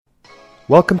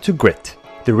Welcome to Grit,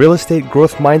 the Real Estate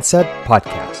Growth Mindset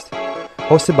podcast,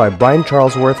 hosted by Brian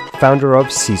Charlesworth, founder of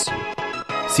Sisu.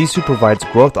 Sisu provides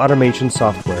growth automation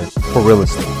software for real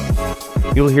estate.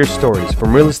 You'll hear stories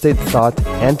from real estate thought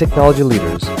and technology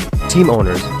leaders, team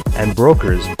owners, and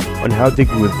brokers on how they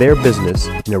grew their business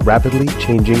in a rapidly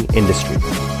changing industry.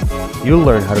 You'll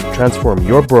learn how to transform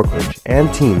your brokerage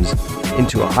and teams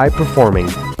into a high-performing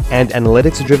and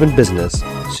analytics-driven business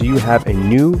so you have a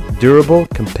new, durable,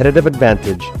 competitive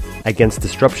advantage against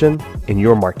disruption in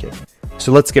your market.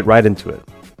 So let's get right into it.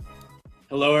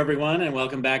 Hello, everyone, and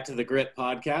welcome back to the Grit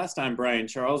Podcast. I'm Brian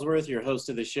Charlesworth, your host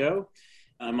of the show.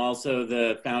 I'm also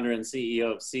the founder and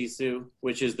CEO of Sisu,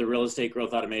 which is the real estate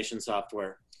growth automation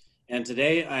software. And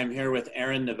today I'm here with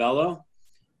Aaron Novello.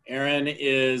 Aaron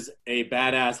is a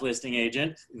badass listing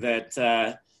agent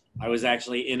that I was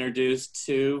actually introduced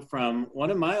to from one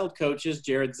of my old coaches,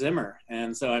 Jared Zimmer.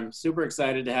 And so I'm super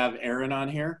excited to have Aaron on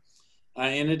here.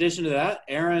 In addition to that,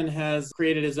 Aaron has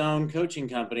created his own coaching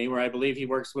company where I believe he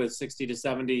works with 60 to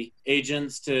 70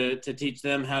 agents to teach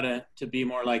them how to be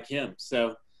more like him.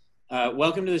 So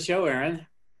welcome to the show, Aaron.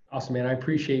 Awesome, man. I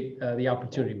appreciate the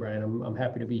opportunity, Brian. I'm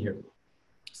happy to be here.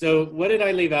 So what did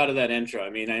I leave out of that intro?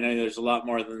 I mean, I know there's a lot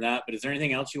more than that, but is there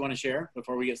anything else you want to share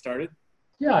before we get started?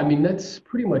 Yeah, I mean, that's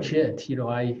pretty much it. You know,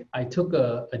 I took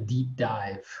a deep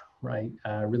dive, right?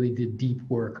 Really did deep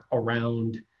work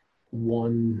around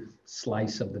one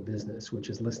slice of the business,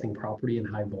 which is listing property in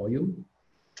high volume.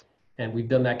 And we've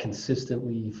done that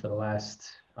consistently for the last,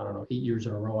 8 years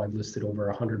in a row. I've listed over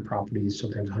 100 properties,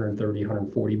 sometimes 130,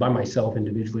 140 by myself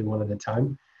individually, one at a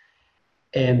time.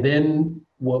 And then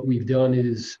what we've done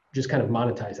is just kind of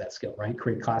monetize that skill, right?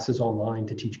 Create classes online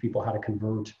to teach people how to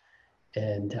convert,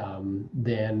 and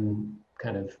then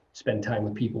kind of spend time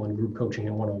with people in group coaching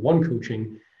and one-on-one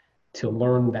coaching to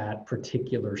learn that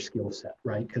particular skill set,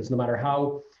 right? Because no matter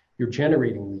how you're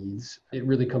generating leads, it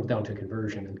really comes down to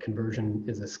conversion, and conversion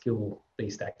is a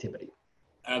skill-based activity.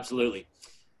 Absolutely.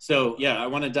 So yeah, I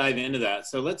want to dive into that.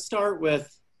 So let's start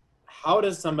with, how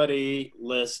does somebody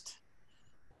list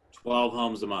 12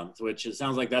 homes a month, which it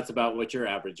sounds like that's about what your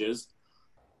average is.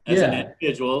 As an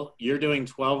individual, you're doing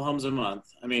 12 homes a month.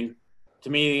 I mean, to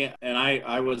me, and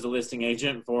I was a listing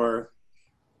agent for,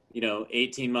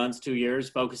 18 months, 2 years,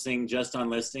 focusing just on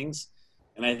listings.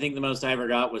 And I think the most I ever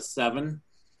got was 7,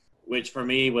 which for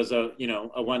me was a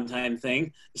one-time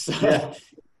thing.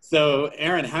 So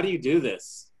Aaron, how do you do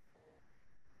this?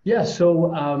 Yeah,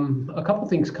 so a couple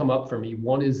things come up for me.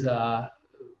 One is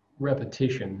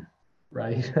repetition,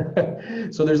 right?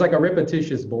 So there's like a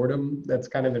repetitious boredom that's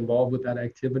kind of involved with that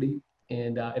activity.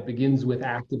 And it begins with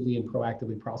actively and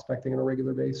proactively prospecting on a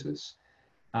regular basis.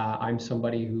 I'm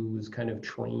somebody who's kind of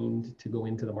trained to go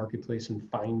into the marketplace and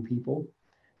find people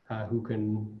who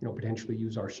can, potentially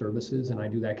use our services. And I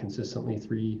do that consistently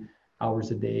 3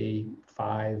 hours a day,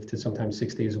 5 to sometimes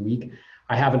 6 days a week.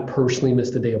 I haven't personally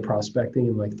missed a day of prospecting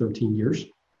in like 13 years.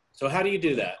 So how do you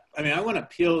do that? I mean, I want to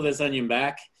peel this onion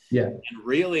back and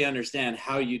really understand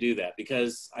how you do that,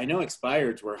 because I know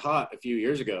expireds were hot a few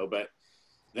years ago, but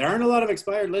there aren't a lot of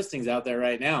expired listings out there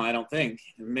right now, I don't think.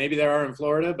 Maybe there are in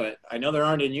Florida, but I know there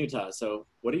aren't in Utah. So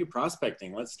what are you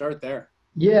prospecting? Let's start there.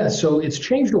 Yeah, so it's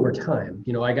changed over time.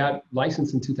 I got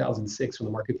licensed in 2006 when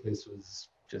the marketplace was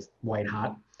just white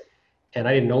hot. And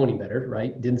I didn't know any better,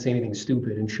 right? Didn't say anything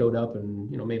stupid and showed up and,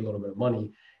 made a little bit of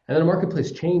money. And then the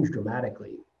marketplace changed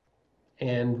dramatically.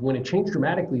 And when it changed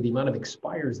dramatically, the amount of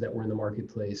expires that were in the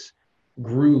marketplace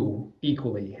grew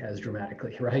equally as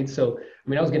dramatically, right? So,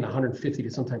 I was getting 150 to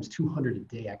sometimes 200 a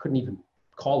day. I couldn't even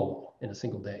call them all in a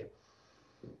single day.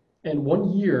 And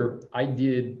one year I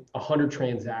did 100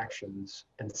 transactions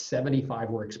and 75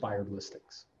 were expired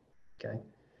listings, okay?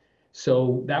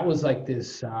 So that was like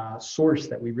this source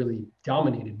that we really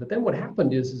dominated. But then what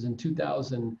happened is in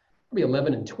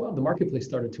 2011 and 12, the marketplace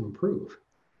started to improve.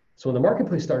 So when the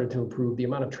marketplace started to improve, the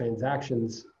amount of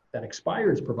transactions that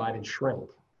expireds provided shrank.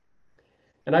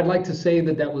 And I'd like to say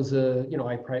that was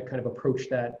I kind of approached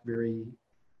that very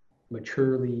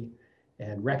maturely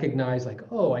and recognized like,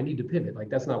 oh, I need to pivot. Like,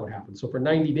 that's not what happened. So for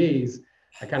 90 days,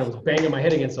 I kind of was banging my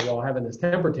head against the wall, having this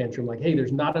temper tantrum, like, hey,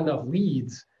 there's not enough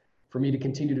leads for me to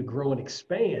continue to grow and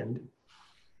expand. And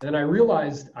then I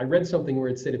realized, I read something where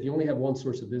it said, if you only have one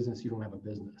source of business, you don't have a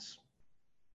business.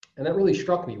 And that really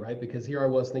struck me, right? Because here I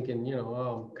was thinking,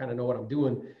 kind of know what I'm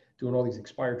doing all these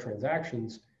expired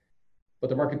transactions. But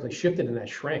the marketplace shifted and that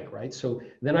shrank, right? So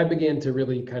then I began to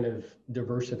really kind of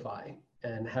diversify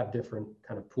and have different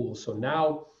kind of pools. So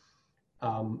now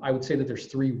I would say that there's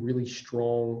 3 really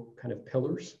strong kind of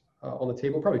pillars on the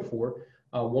table, probably 4.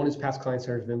 One is past client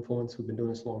centers of influence. We've been doing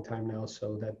this a long time now,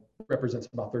 so that represents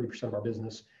about 30% of our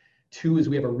business. 2 is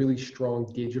we have a really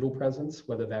strong digital presence,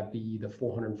 whether that be the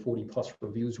 440 plus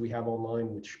reviews we have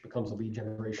online, which becomes a lead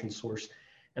generation source,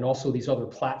 and also these other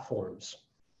platforms,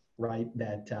 right,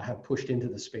 that have pushed into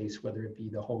the space, whether it be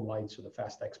the Home Lights or the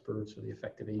Fast Experts or the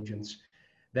Effective Agents,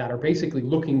 that are basically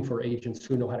looking for agents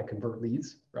who know how to convert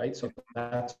leads, right? So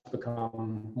that's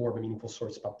become more of a meaningful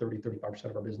source, about 35%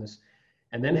 of our business.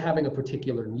 And then having a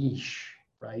particular niche,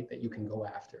 right, that you can go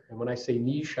after. And when I say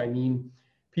niche, I mean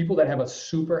people that have a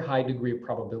super high degree of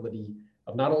probability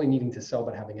of not only needing to sell,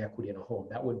 but having equity in a home.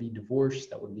 That would be divorce,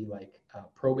 that would be like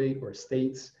probate or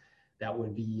estates, that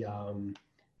would be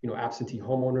absentee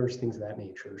homeowners, things of that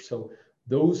nature. So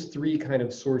those 3 kind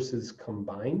of sources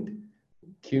combined,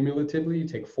 cumulatively, you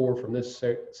take 4 from this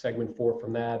segment, 4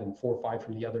 from that, and 4 or 5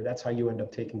 from the other. That's how you end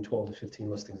up taking 12 to 15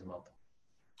 listings a month.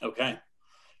 Okay.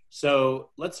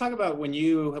 So let's talk about when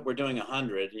you were doing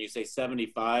 100 and you say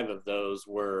 75 of those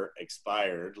were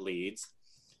expired leads.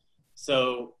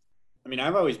 So, I mean,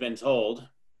 I've always been told,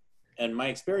 and my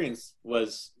experience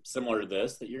was similar to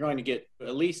this, that you're going to get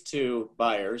at least 2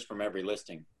 buyers from every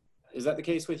listing. Is that the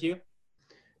case with you?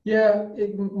 Yeah,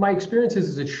 my experience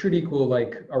is it should equal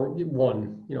like a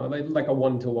 1, like a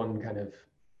 1-to-1 kind of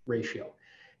ratio.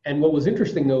 And what was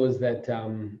interesting though is that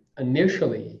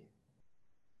initially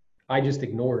I just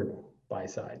ignored buy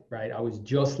side, right? I was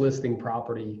just listing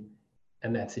property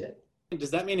and that's it.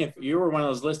 Does that mean if you were one of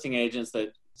those listing agents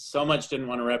that so much didn't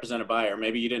want to represent a buyer,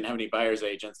 maybe you didn't have any buyer's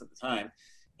agents at the time,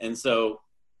 and so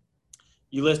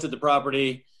you listed the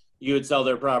property, you would sell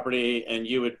their property and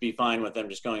you would be fine with them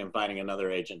just going and finding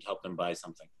another agent to help them buy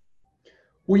something?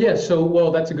 Well, yeah. So,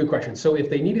 that's a good question. So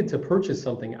if they needed to purchase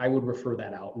something, I would refer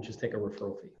that out and just take a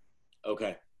referral fee.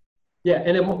 Okay. Yeah.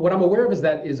 And what I'm aware of is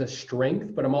that is a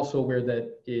strength, but I'm also aware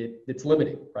that it's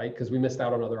limiting, right? Because we missed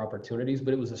out on other opportunities,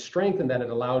 but it was a strength in that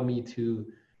it allowed me to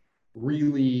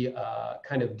really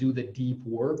kind of do the deep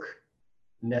work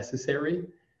necessary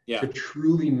to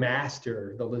truly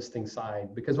master the listing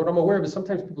side. Because what I'm aware of is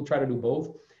sometimes people try to do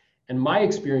both. And my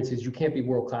experience is you can't be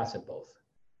world-class at both,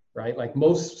 right? Like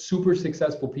most super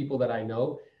successful people that I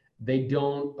know, they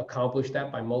don't accomplish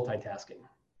that by multitasking.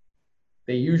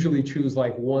 They usually choose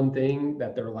like one thing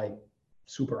that they're like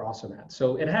super awesome at.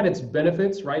 So it had its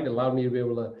benefits, right? It allowed me to be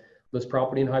able to list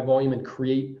property in high volume and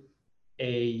create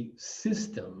a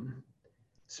system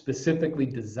specifically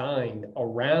designed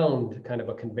around kind of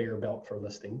a conveyor belt for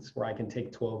listings where I can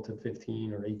take 12 to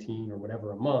 15 or 18 or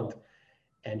whatever a month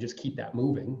and just keep that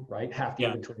moving, right? Half the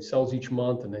inventory sells each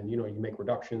month and then, you make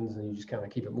reductions and you just kind of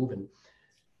keep it moving.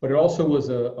 But it also was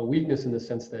a weakness in the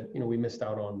sense that, we missed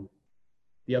out on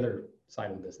the other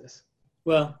side of the business.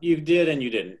 Well, you did and you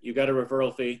didn't. You got a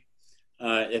referral fee.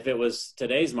 If it was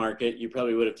today's market, you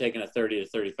probably would have taken a 30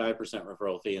 to 35%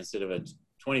 referral fee instead of a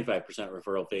 25%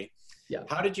 referral fee. Yeah.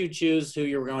 How did you choose who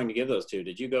you were going to give those to?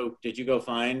 Did you go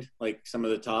find like some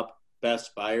of the top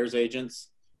best buyers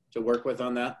agents to work with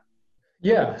on that?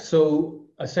 Yeah. So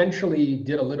essentially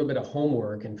did a little bit of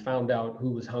homework and found out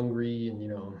who was hungry and,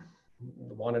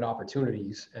 wanted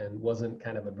opportunities and wasn't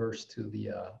kind of adverse to the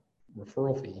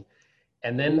referral fee.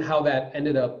 And then how that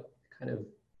ended up kind of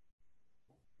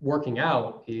working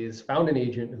out is found an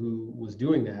agent who was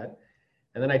doing that.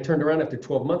 And then I turned around after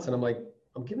 12 months and I'm like,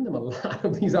 I'm giving them a lot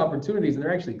of these opportunities and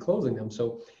they're actually closing them.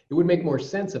 So it would make more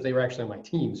sense if they were actually on my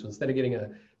team. So instead of getting a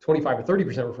 25 or 30%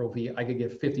 referral fee, I could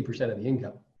get 50% of the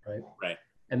income, right? Right.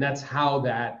 And that's how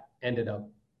that ended up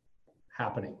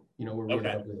happening.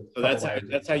 Okay. So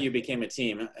that's how you became a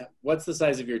team. What's the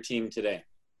size of your team today?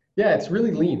 Yeah, it's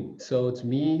really lean. So it's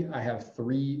me. I have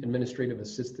 3 administrative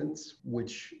assistants,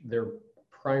 which their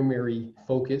primary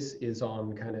focus is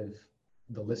on kind of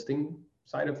the listing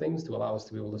side of things to allow us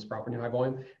to be able to list property in high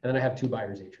volume. And then I have 2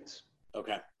 buyer's agents.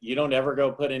 Okay. You don't ever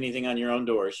go put anything on your own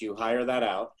doors. You hire that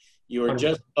out. You are 100%.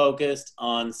 Just focused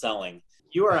on selling.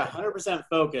 You are 100%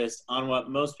 focused on what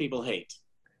most people hate.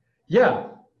 Yeah,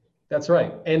 that's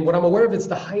right. And what I'm aware of, it's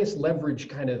the highest leverage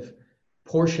kind of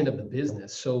portion of the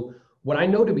business. So what I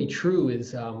know to be true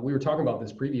is we were talking about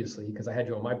this previously because I had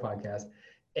you on my podcast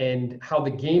and how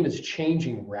the game is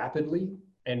changing rapidly.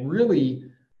 And really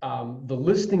the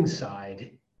listing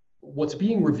side, what's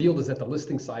being revealed is that the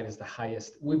listing side is the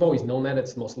highest. We've always known that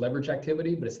it's the most leverage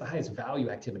activity, but it's the highest value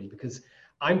activity because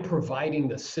I'm providing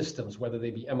the systems, whether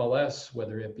they be MLS,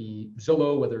 whether it be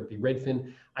Zillow, whether it be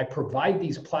Redfin. I provide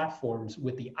these platforms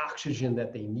with the oxygen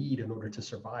that they need in order to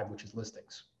survive, which is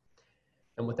listings.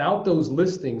 And without those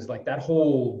listings, like that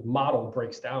whole model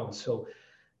breaks down. So,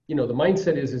 the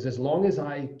mindset is as long as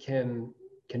I can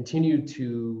continue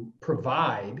to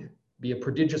be a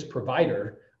prodigious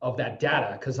provider of that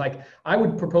data. Cause like I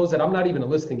would propose that I'm not even a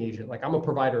listing agent. Like I'm a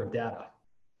provider of data.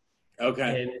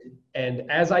 Okay. And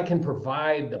as I can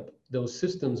provide those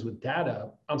systems with data,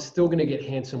 I'm still going to get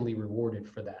handsomely rewarded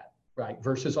for that, right?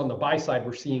 Versus on the buy side,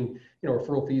 we're seeing,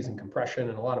 referral fees and compression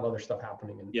and a lot of other stuff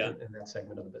happening in that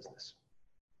segment of the business.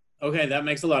 Okay, that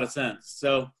makes a lot of sense.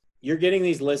 So you're getting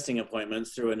these listing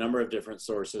appointments through a number of different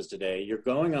sources today. You're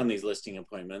going on these listing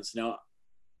appointments. Now,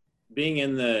 being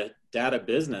in the data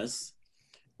business,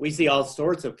 we see all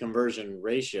sorts of conversion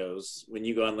ratios when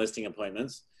you go on listing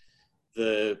appointments.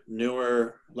 The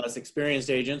newer, less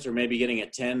experienced agents are maybe getting a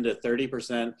 10 to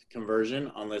 30%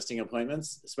 conversion on listing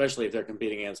appointments, especially if they're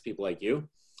competing against people like you.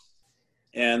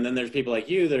 And then there's people like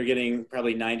you that are getting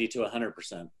probably 90 to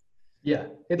 100%. Yeah,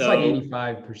 it's like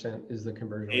 85% is the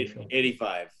conversion ratio.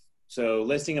 85. So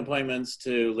listing appointments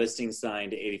to listing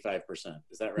signed, 85%.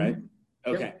 Is that right?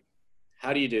 Mm-hmm. Okay. Yep.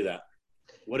 How do you do that?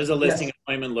 What does a listing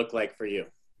appointment look like for you?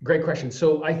 Great question.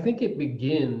 So I think it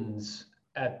begins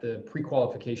at the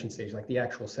pre-qualification stage, like the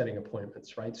actual setting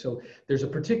appointments, right? So there's a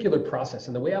particular process.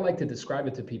 And the way I like to describe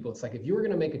it to people, it's like if you were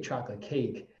going to make a chocolate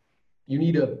cake, you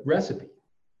need a recipe,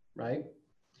 right?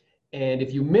 And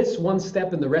if you miss one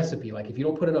step in the recipe, like if you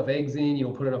don't put enough eggs in, you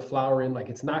don't put enough flour in, like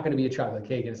it's not going to be a chocolate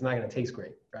cake and it's not going to taste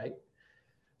great, right?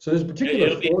 So there's a particular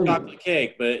it'll be a chocolate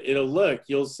cake, but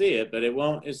you'll see it, but it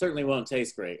certainly won't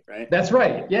taste great, right? That's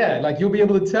right. Yeah. Like you'll be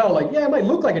able to tell, like, yeah, it might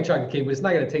look like a chocolate cake, but it's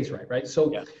not going to taste right, right?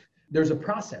 So there's a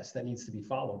process that needs to be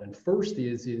followed. And first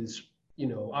is,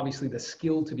 obviously the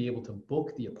skill to be able to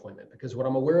book the appointment, because what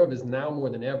I'm aware of is now more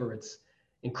than ever, it's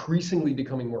increasingly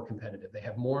becoming more competitive. They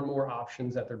have more and more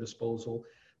options at their disposal,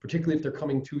 particularly if they're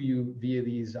coming to you via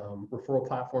these referral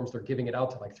platforms. They're giving it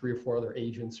out to like 3 or 4 other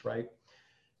agents, right?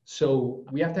 So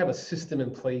we have to have a system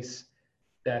in place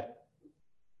that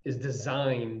is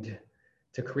designed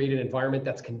to create an environment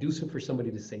that's conducive for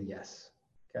somebody to say yes.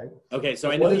 Okay.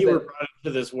 So I know you were brought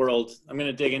into this world. I'm going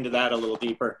to dig into that a little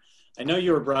deeper. I know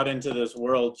you were brought into this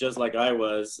world just like I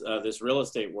was, this real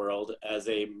estate world, as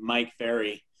a Mike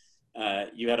Ferry.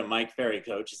 You had a Mike Ferry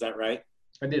coach. Is that right?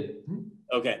 I did.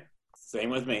 Okay. Same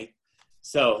with me.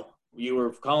 So you were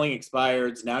calling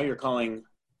expireds. Now you're calling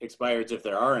expireds if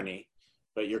there are any,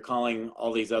 but you're calling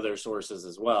all these other sources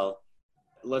as well.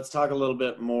 Let's talk a little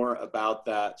bit more about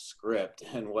that script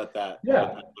and what that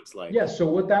looks like. Yeah. So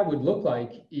what that would look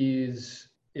like is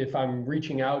if I'm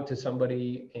reaching out to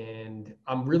somebody and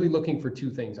I'm really looking for 2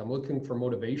 things. I'm looking for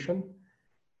motivation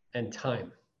and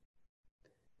time,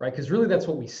 right? Because really that's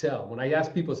what we sell. When I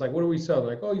ask people, it's like, what do we sell?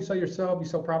 They're like, oh, you sell yourself, you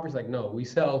sell properties. Like, no, we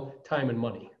sell time and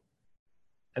money.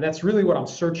 And that's really what I'm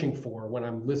searching for when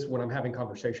I'm having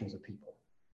conversations with people.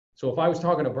 So if I was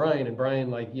talking to Brian and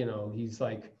Brian, like, he's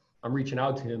like, I'm reaching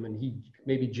out to him and he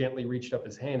maybe gently reached up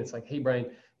his hand. It's like, hey,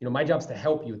 Brian, my job's to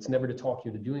help you. It's never to talk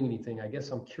you into doing anything. I guess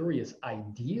I'm curious,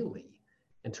 ideally,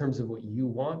 in terms of what you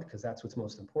want, because that's what's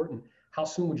most important. How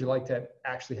soon would you like to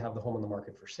actually have the home on the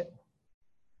market for sale?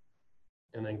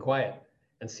 And then quiet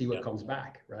and see what comes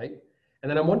back, right? And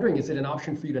then I'm wondering, is it an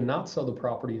option for you to not sell the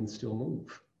property and still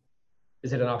move?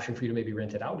 Is it an option for you to maybe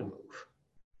rent it out and move,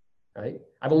 right?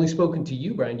 I've only spoken to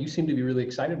you, Brian. You seem to be really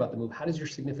excited about the move. How does your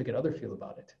significant other feel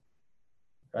about it,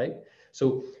 right?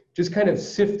 So just kind of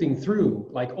sifting through,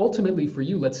 like ultimately for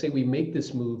you, let's say we make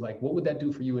this move, like what would that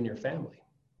do for you and your family?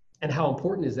 And how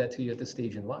important is that to you at this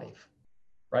stage in life,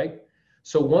 right?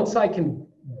 So once I can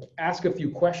ask a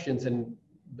few questions and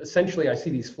essentially I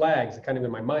see these flags kind of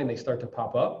in my mind, they start to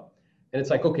pop up and it's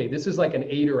like, okay, this is like an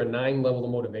 8 or a 9 level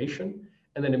of motivation.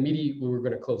 And then immediately we're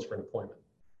going to close for an appointment.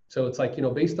 So it's like,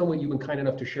 based on what you've been kind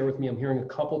enough to share with me, I'm hearing a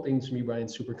couple things from you, Brian,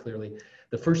 super clearly.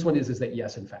 The first one is that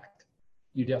yes, in fact,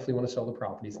 you definitely want to sell the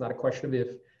property. It's not a question of if,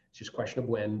 it's just a question of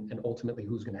when, and ultimately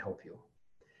who's going to help you.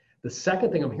 The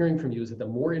second thing I'm hearing from you is that the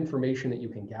more information that you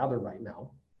can gather right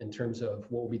now, in terms of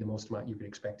what will be the most amount you could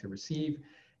expect to receive,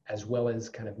 as well as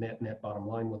kind of net bottom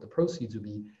line, what the proceeds would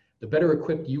be, the better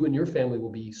equipped you and your family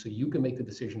will be so you can make the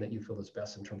decision that you feel is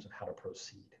best in terms of how to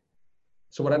proceed.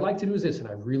 So what I'd like to do is this, and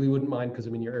I really wouldn't mind because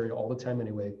I'm in your area all the time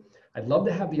anyway. I'd love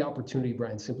to have the opportunity,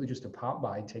 Brian, simply just to pop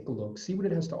by, take a look, see what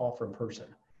it has to offer in person.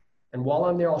 And while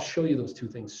I'm there, I'll show you those 2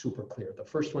 things super clear. The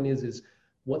first one is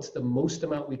what's the most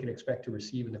amount we can expect to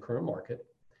receive in the current market?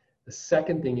 The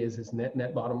second thing is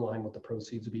net bottom line, what the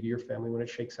proceeds will be to your family when it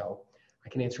shakes out. I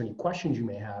can answer any questions you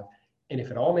may have. And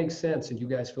if it all makes sense and you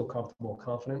guys feel comfortable and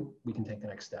confident, we can take the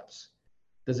next steps.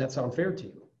 Does that sound fair to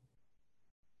you?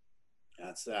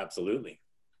 That's absolutely.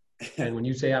 And when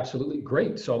you say absolutely,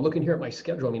 great. So I'm looking here at my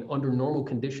schedule. I mean, under normal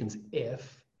conditions,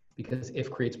 because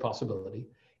if creates possibility,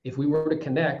 if we were to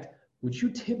connect, would you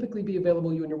typically be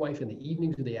available, you and your wife, in the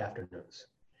evenings or the afternoons?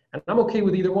 And I'm okay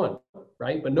with either one,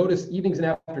 right? But notice evenings and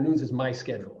afternoons is my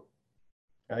schedule,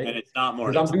 right? And it's not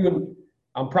morning.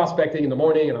 I'm prospecting in the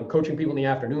morning and I'm coaching people in the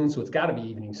afternoon, so it's got to be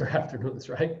evenings or afternoons,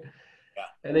 right? Yeah.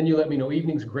 And then you let me know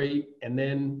evening's great, and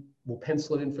then we'll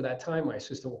pencil it in for that time. My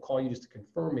assistant will call you just to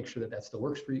confirm, make sure that that still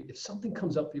works for you. If something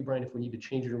comes up for you, Brian, if we need to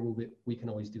change it or move it, we can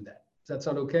always do that. Does that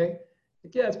sound okay?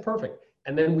 Like, yeah, it's perfect.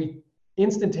 And then we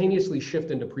instantaneously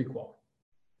shift into pre-qual.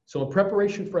 So in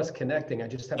preparation for us connecting, I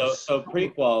just have so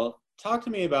pre-qual. Talk to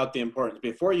me about the importance,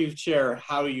 before you share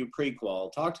how you pre-qual,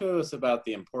 talk to us about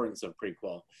the importance of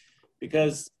pre-qual,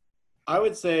 because I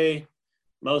would say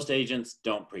most agents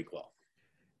don't pre-qual.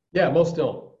 Yeah, most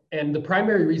don't. And the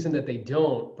primary reason that they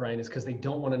don't, Brian, is because they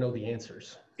don't want to know the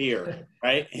answers. Fear,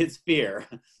 right? It's fear.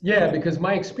 Yeah, because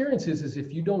my experience is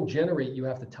if you don't generate, you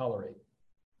have to tolerate.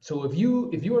 So if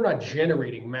you are not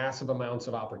generating massive amounts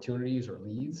of opportunities or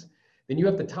leads, then you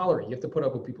have to tolerate. You have to put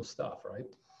up with people's stuff, right?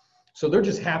 So they're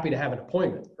just happy to have an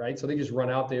appointment, right? So they just run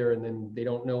out there and then they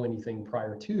don't know anything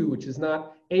prior to, which is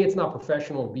not, A, it's not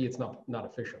professional, and B, it's not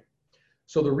efficient.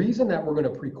 So the reason that we're going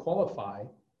to pre-qualify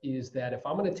is that if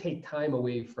I'm going to take time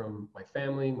away from my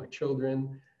family, my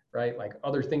children, right, like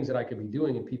other things that I could be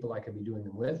doing and people I could be doing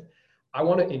them with, I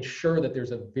want to ensure that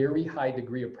there's a very high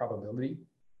degree of probability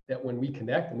that when we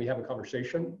connect and we have a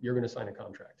conversation, you're going to sign a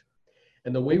contract.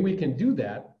 And the way we can do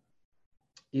that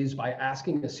is by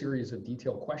asking a series of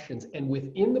detailed questions, and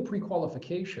within the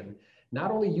pre-qualification,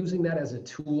 not only using that as a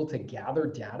tool to gather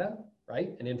data,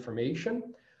 right, and information,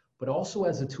 but also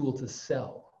as a tool to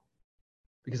sell.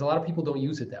 Because a lot of people don't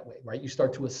use it that way, right? You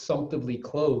start to assumptively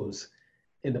close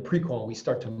in the pre-qual, we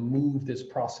start to move this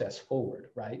process forward,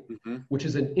 right? Mm-hmm. Which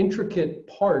is an intricate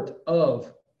part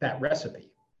of that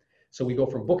recipe. So we go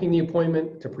from booking the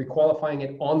appointment to pre-qualifying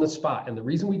it on the spot. And the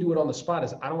reason we do it on the spot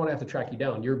is I don't want to have to track you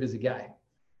down. You're a busy guy.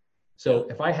 So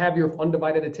if I have your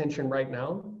undivided attention right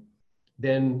now,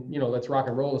 then, you know, let's rock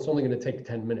and roll. It's only going to take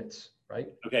 10 minutes, right?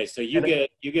 Okay. So you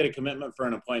get a commitment for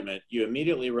an appointment. You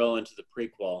immediately roll into the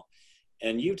pre-qual.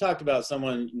 And you talked about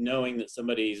someone knowing that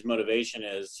somebody's motivation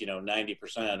is,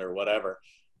 90% or whatever.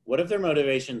 What if their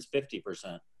motivation is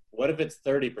 50%? What if it's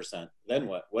 30%? Then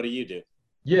what? What do you do?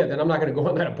 Yeah, then I'm not going to go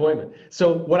on that appointment.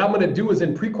 So what I'm going to do is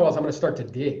in pre-quals, I'm going to start to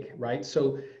dig, right?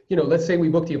 So, let's say we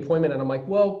book the appointment and I'm like,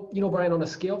 well, Brian, on a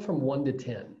scale from 1 to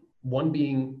 10, 1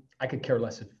 being, I could care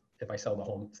less if I sell the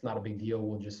home. It's not a big deal.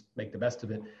 We'll just make the best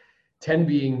of it. 10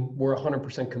 being, we're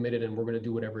 100% committed and we're going to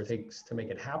do whatever it takes to make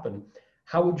it happen.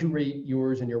 How would you rate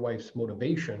yours and your wife's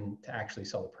motivation to actually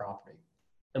sell the property?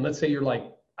 And let's say you're like,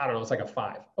 I don't know, it's like a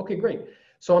 5. Okay, great.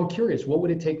 So I'm curious, what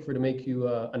would it take to make you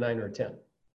a 9 or a 10?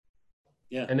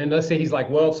 Yeah. And then let's say he's like,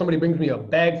 well, if somebody brings me a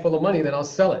bag full of money, then I'll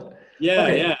sell it. Yeah,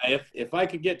 okay. Yeah. If I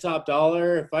could get top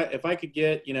dollar, if I could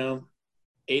get,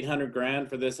 $800,000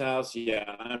 for this house,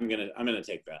 yeah, I'm gonna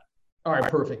take that. All right,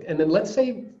 perfect. And then let's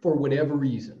say for whatever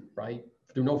reason, right,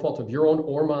 through no fault of your own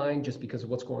or mine, just because of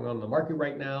what's going on in the market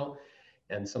right now,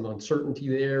 and some uncertainty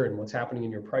there and what's happening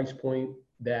in your price point,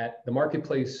 that the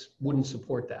marketplace wouldn't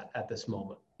support that at this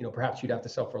moment. Perhaps you'd have to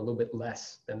sell for a little bit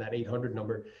less than that 800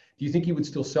 number. Do you think you would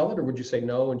still sell it, or would you say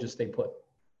no and just stay put?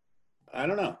 I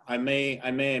don't know. I may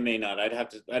not. I'd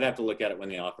have to look at it when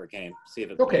the offer came, see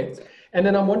if it's okay. And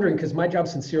then I'm wondering, because my job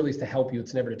sincerely is to help you.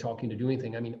 It's never to talk you into doing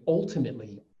anything. I mean,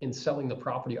 ultimately, in selling the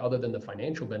property, other than the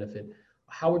financial benefit,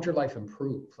 how would your life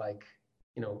improve? Like,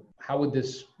 how would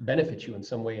this benefit you in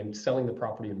some way in selling the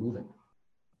property and moving?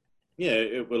 Yeah,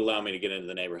 it would allow me to get into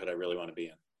the neighborhood I really want to be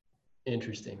in.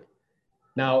 Interesting.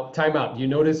 Now, time out. You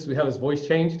notice how his voice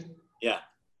changed? Yeah.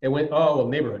 It went, oh, well,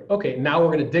 neighborhood. Okay, now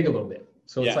we're going to dig a little bit.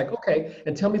 So it's like, okay,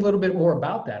 and tell me a little bit more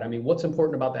about that. I mean, what's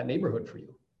important about that neighborhood for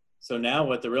you? So now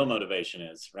what the real motivation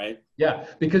is, right? Yeah,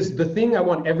 because the thing I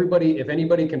want everybody, if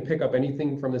anybody can pick up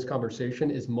anything from this conversation,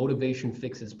 is motivation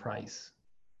fixes price.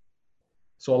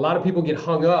 So a lot of people get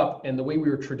hung up, and the way we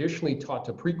were traditionally taught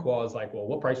to pre-qual is like, well,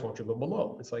 what price won't you go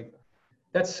below? It's like,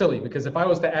 that's silly, because if I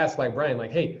was to ask like Brian,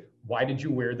 like, hey, why did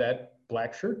you wear that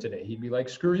black shirt today? He'd be like,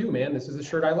 screw you, man. This is a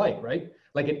shirt I like, right?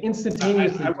 Like it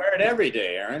instantaneously. I wear it every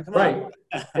day, Aaron. Come right.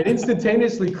 on. It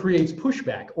instantaneously creates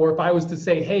pushback. Or if I was to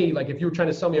say, hey, like if you were trying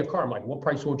to sell me a car, I'm like, what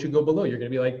price won't you go below? You're going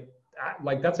to be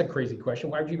like, that's a crazy question.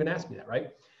 Why would you even ask me that, right?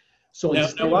 So now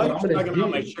while you're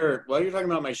talking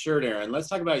about my shirt, Aaron, let's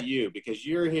talk about you, because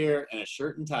you're here in a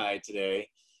shirt and tie today.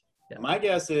 Yeah. My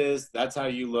guess is that's how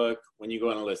you look when you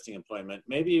go on a listing appointment,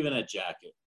 maybe even a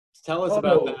jacket. Tell us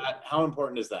about that. How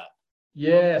important is that?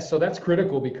 Yeah, so that's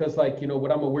critical because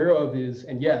what I'm aware of is,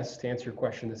 and yes, to answer your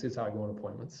question, this is how I go on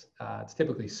appointments. It's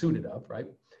typically suited up, right?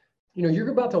 You're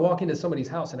about to walk into somebody's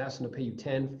house and ask them to pay you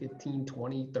 $10, $15,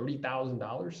 $20,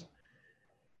 $30,000.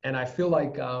 And I feel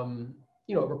like,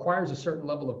 it requires a certain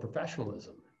level of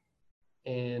professionalism.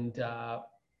 And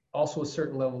also a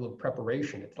certain level of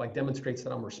preparation. It like demonstrates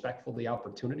that I'm respectful of the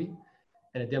opportunity,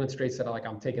 and it demonstrates that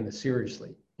I'm taking this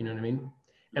seriously. You know what I mean?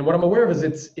 And what I'm aware of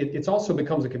is it's also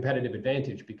becomes a competitive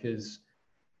advantage because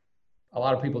a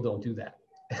lot of people don't do that.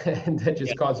 And that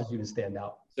just causes you to stand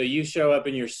out. So you show up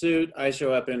in your suit. I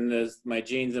show up in my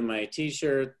jeans and my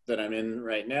t-shirt that I'm in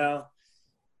right now.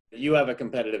 You have a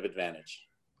competitive advantage.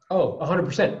 Oh,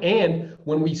 100%. And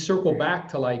when we circle back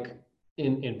to like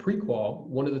in pre-qual,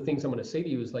 one of the things I'm going to say to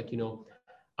you is like,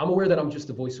 I'm aware that I'm just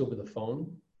a voice over the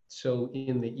phone. So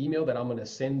in the email that I'm going to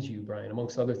send you, Brian,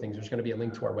 amongst other things, there's going to be a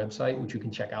link to our website, which you can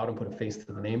check out and put a face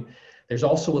to the name. There's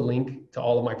also a link to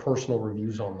all of my personal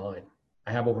reviews online.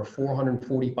 I have over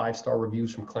 445 star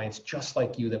reviews from clients just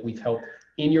like you that we've helped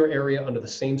in your area under the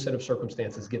same set of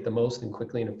circumstances get the most and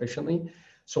quickly and efficiently.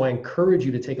 So I encourage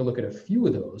you to take a look at a few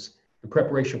of those in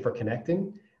preparation for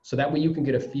connecting, so that way you can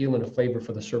get a feel and a flavor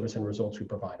for the service and results we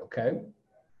provide, okay?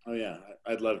 Oh yeah,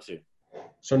 I'd love to.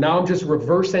 So now I'm just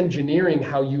reverse engineering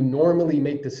how you normally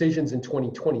make decisions in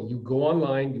 2020. You go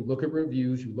online, you look at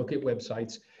reviews, you look at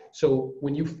websites. So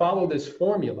when you follow this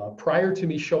formula, prior to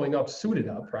me showing up suited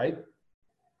up, right?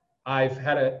 I've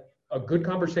had a good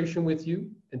conversation with you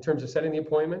in terms of setting the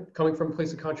appointment, coming from a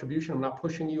place of contribution. I'm not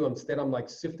pushing you. Instead, I'm like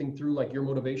sifting through like your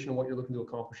motivation and what you're looking to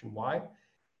accomplish and why.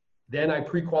 Then I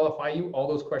pre-qualify you. All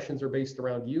those questions are based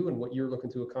around you and what you're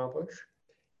looking to accomplish.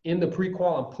 In the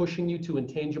pre-qual, I'm pushing you to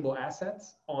intangible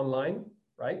assets online,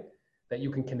 right? That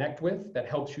you can connect with, that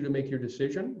helps you to make your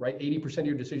decision, right? 80% of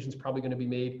your decision is probably going to be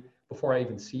made before I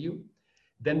even see you.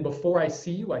 Then before I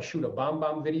see you, I shoot a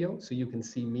BombBomb video so you can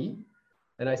see me.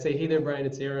 And I say, hey there, Brian,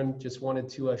 it's Aaron. Just wanted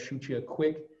to shoot you a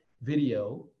quick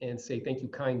video and say thank you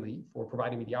kindly for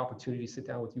providing me the opportunity to sit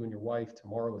down with you and your wife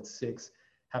tomorrow at 6.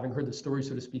 Having heard the story,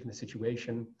 so to speak, in the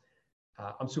situation,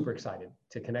 I'm super excited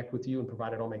to connect with you and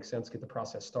provide it all makes sense, get the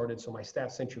process started. So my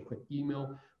staff sent you a quick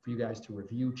email for you guys to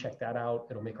review, check that out.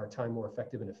 It'll make our time more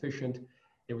effective and efficient.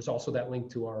 There was also that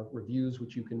link to our reviews,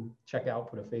 which you can check out,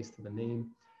 put a face to the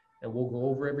name, and we'll go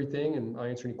over everything and I'll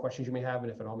answer any questions you may have.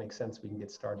 And if it all makes sense, we can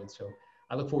get started. So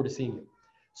I look forward to seeing you.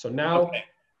 So now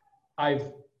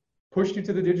I've pushed you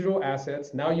to the digital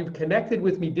assets. Now you've connected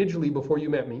with me digitally before you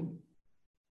met me.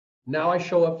 Now I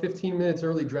show up 15 minutes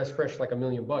early, dressed fresh like $1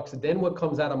 million. Then what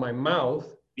comes out of my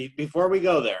mouth? Before we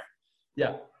go there,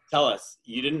 yeah, tell us,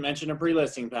 you didn't mention a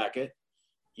pre-listing packet.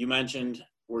 You mentioned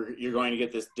you're going to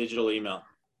get this digital email.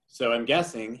 So I'm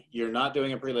guessing you're not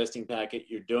doing a pre-listing packet.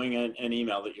 You're doing an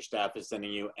email that your staff is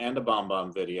sending you and a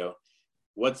BombBomb video.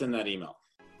 What's in that email?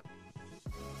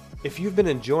 If you've been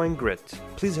enjoying Grit,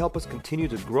 please help us continue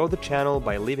to grow the channel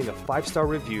by leaving a 5-star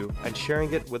review and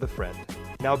sharing it with a friend.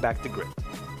 Now back to Grit.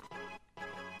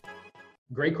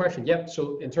 Great question. Yep.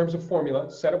 So in terms of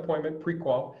formula, set appointment,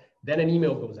 pre-qual, then an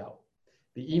email goes out.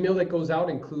 The email that goes out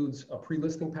includes a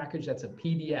pre-listing package that's a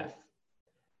PDF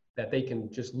that they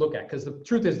can just look at. Because the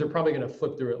truth is they're probably going to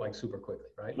flip through it like super quickly,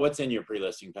 right? What's in your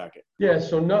pre-listing packet? Yeah.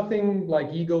 So nothing like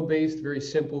ego-based, very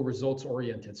simple,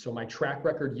 results-oriented. So my track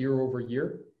record year over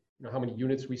year, how many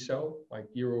units we sell, like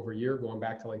year over year, going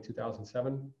back to like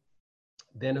 2007.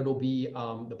 Then it'll be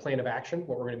the plan of action,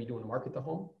 what we're going to be doing to market the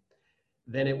home.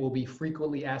 Then it will be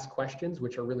frequently asked questions,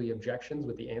 which are really objections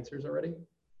with the answers already.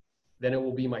 Then it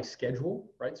will be my schedule,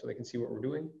 right? So they can see what we're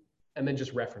doing. And then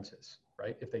just references,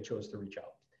 right? If they chose to reach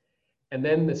out. And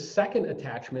then the second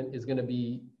attachment is going to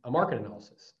be a market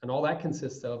analysis. And all that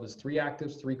consists of is 3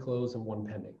 actives, 3 closed, and 1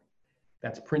 pending.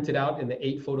 That's printed out in the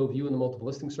 8-photo view in the multiple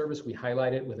listing service. We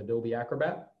highlight it with Adobe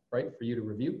Acrobat, right? For you to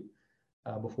review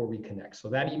before we connect. So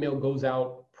that email goes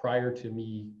out prior to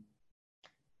me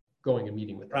going and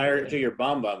meeting with them. Prior to your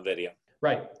BombBomb video.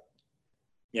 Right.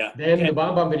 Yeah. Then the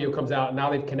BombBomb video comes out.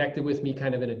 Now they've connected with me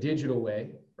kind of in a digital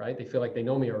way, right? They feel like they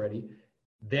know me already.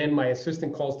 Then my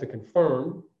assistant calls to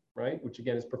confirm, right? Which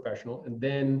again is professional. And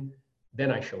then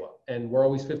I show up. And we're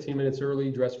always 15 minutes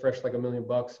early, dressed fresh like $1 million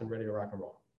and ready to rock and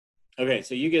roll. Okay.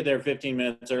 So you get there 15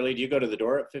 minutes early. Do you go to the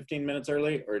door at 15 minutes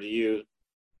early or do you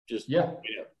just,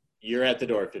 you're at the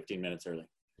door 15 minutes early?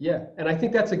 Yeah. And I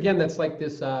think that's like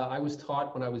this, I was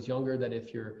taught when I was younger that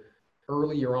if you're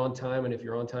early, you're on time. And if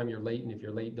you're on time, you're late. And if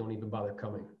you're late, don't even bother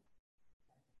coming.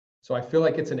 So I feel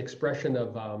like it's an expression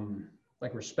of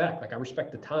like respect. Like I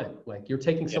respect the time. Like you're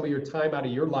taking some of your time out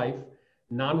of your life,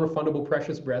 non-refundable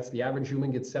precious breaths. The average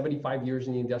human gets 75 years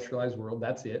in the industrialized world.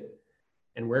 That's it.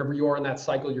 And wherever you are in that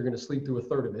cycle, you're going to sleep through a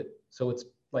third of it. So it's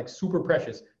like super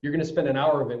precious. You're going to spend an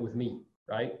hour of it with me.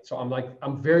 Right. So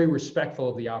I'm very respectful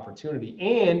of the opportunity,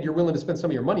 and you're willing to spend some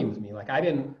of your money with me. Like I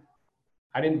didn't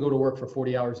go to work for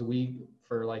 40 hours a week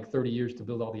for like 30 years to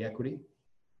build all the equity,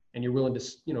 and you're willing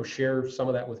to, share some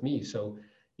of that with me. So,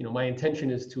 my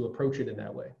intention is to approach it in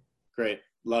that way. Great.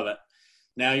 Love it.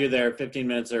 Now you're there 15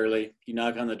 minutes early. You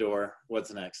knock on the door.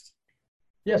 What's next?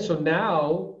 Yeah, so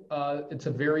now it's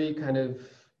a very kind of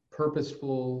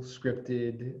purposeful,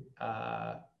 scripted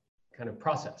kind of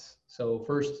process. So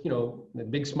first, the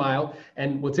big smile.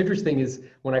 And what's interesting is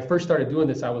when I first started doing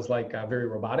this, I was like very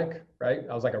robotic, right?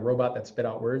 I was like a robot that spit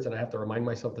out words and I have to remind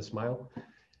myself to smile.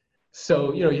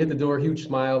 So, you hit the door, huge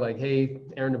smile, like, hey,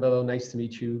 Aaron Novello, nice to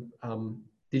meet you.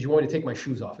 Did you want me to take my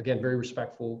shoes off? Again, very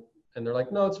respectful. And they're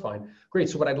like, no, it's fine. Great.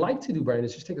 So what I'd like to do, Brian,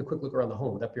 is just take a quick look around the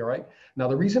home. Would that be all right? Now,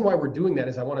 the reason why we're doing that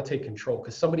is I want to take control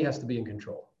because somebody has to be in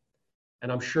control.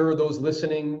 And I'm sure those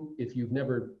listening, if you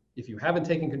haven't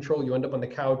taken control, you end up on the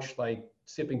couch, like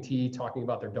sipping tea, talking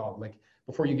about their dog, like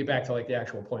before you get back to like the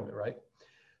actual appointment, right?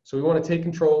 So we want to take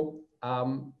control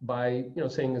by,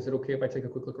 saying, is it okay if I take a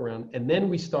quick look around? And then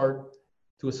we start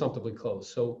to assumptively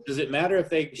close. So does it matter if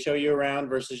they show you around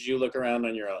versus you look around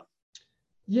on your own?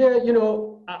 Yeah,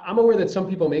 I'm aware that some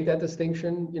people make that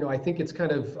distinction. I think it's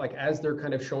kind of like as they're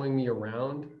kind of showing me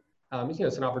around,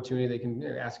 it's an opportunity. They can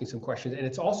ask me some questions. And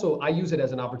it's also, I use it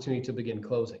as an opportunity to begin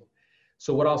closing.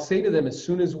 So what I'll say to them as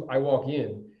soon as I walk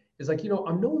in is like,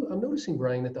 I'm noticing,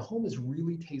 Brian, that the home is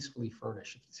really tastefully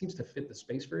furnished. It seems to fit the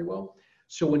space very well.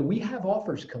 So when we have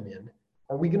offers come in,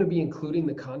 are we going to be including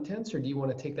the contents or do you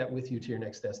want to take that with you to your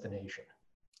next destination?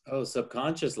 Oh,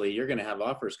 subconsciously, you're going to have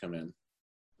offers come in.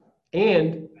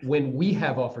 And when we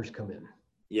have offers come in.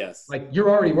 Yes. Like you're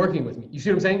already working with me. You see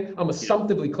what I'm saying? I'm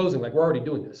assumptively closing, like we're already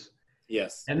doing this.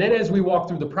 Yes. And then as we walk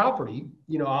through the property,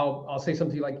 I'll say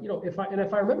something like, if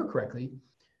I remember correctly,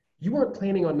 you weren't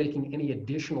planning on making any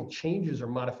additional changes or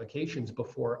modifications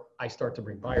before I start to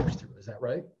bring buyers through. Is that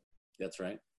right? That's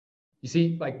right. You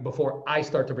see, like before I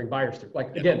start to bring buyers through.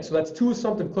 Like again, so that's 2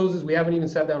 assumptive closes. We haven't even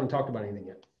sat down and talked about anything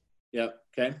yet. Yep.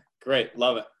 Okay. Great.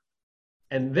 Love it.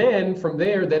 And then from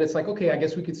there, then it's like, okay, I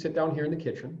guess we could sit down here in the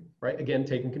kitchen, right? Again,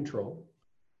 taking control.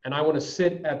 And I want to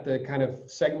sit at the kind of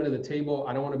segment of the table.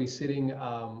 I don't want to be sitting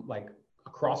like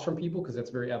across from people because that's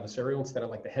very adversarial instead of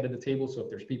like the head of the table. So if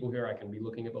there's people here, I can be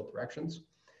looking at both directions.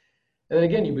 And then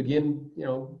again, you begin,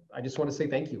 I just want to say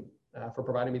thank you for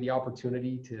providing me the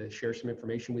opportunity to share some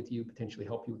information with you, potentially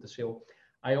help you with the sale.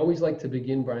 I always like to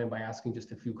begin, Brian, by asking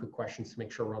just a few quick questions to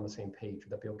make sure we're on the same page.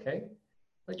 Would that be okay?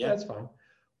 Like, yeah, that's fine.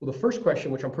 Well, the first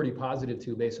question, which I'm pretty positive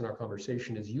to based on our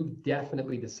conversation, is you've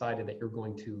definitely decided that you're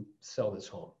going to sell this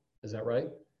home. Is that right?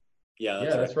 Yeah,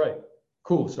 that's right.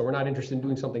 Cool. So we're not interested in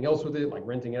doing something else with it, like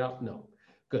renting it out? No.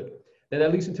 Good. Then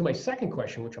that leads into my second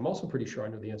question, which I'm also pretty sure I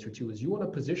know the answer to, is you want to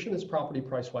position this property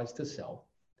price-wise to sell.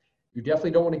 You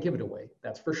definitely don't want to give it away.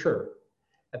 That's for sure.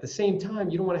 At the same time,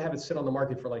 you don't want to have it sit on the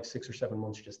market for like 6 or 7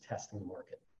 months just testing the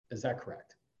market. Is that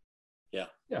correct? Yeah.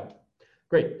 Yeah.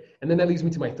 Great. And then that leads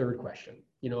me to my third question.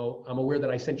 I'm aware that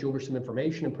I sent you over some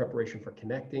information in preparation for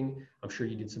connecting. I'm sure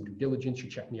you did some due diligence. You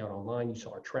checked me out online. You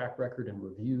saw our track record and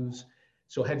reviews.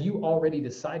 So have you already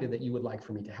decided that you would like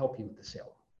for me to help you with the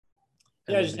sale?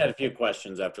 Yeah, I just had a few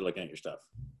questions after looking at your stuff.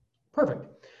 Perfect.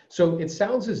 So it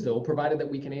sounds as though, provided that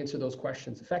we can answer those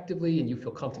questions effectively and you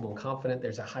feel comfortable and confident,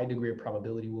 there's a high degree of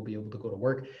probability we'll be able to go to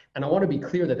work. And I want to be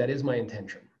clear that that is my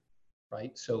intention,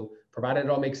 right? So provided it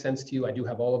all makes sense to you, I do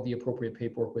have all of the appropriate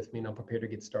paperwork with me and I'm prepared to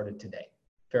get started today.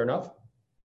 Fair enough?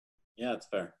 Yeah, it's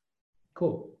fair.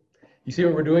 Cool. You see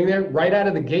what we're doing there? Right out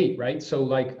of the gate, right? So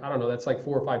like, I don't know, that's like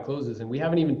 4 or 5 closes and we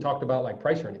haven't even talked about like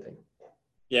price or anything.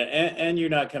 Yeah, and you're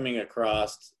not coming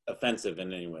across offensive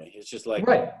in any way. It's just like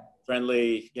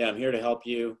friendly. Yeah, I'm here to help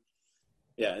you.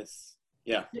 Yeah,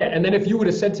 yeah. And then if you would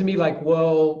have said to me like,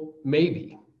 well,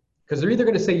 maybe, because they're either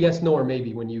going to say yes, no, or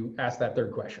maybe when you ask that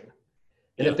third question.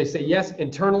 And if they say yes,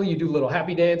 internally, you do a little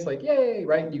happy dance, like, yay,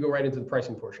 right? You go right into the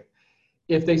pricing portion.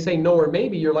 If they say no or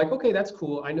maybe, you're like, okay, that's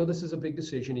cool. I know this is a big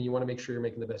decision and you want to make sure you're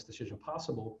making the best decision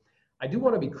possible. I do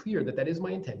want to be clear that that is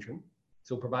my intention.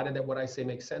 So provided that what I say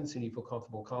makes sense and you feel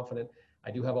comfortable and confident,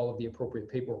 I do have all of the appropriate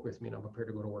paperwork with me and I'm prepared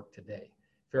to go to work today.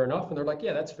 Fair enough? And they're like,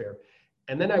 yeah, that's fair.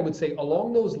 And then I would say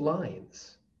along those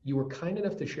lines, you were kind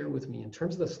enough to share with me in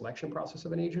terms of the selection process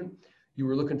of an agent, you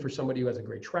were looking for somebody who has a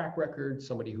great track record,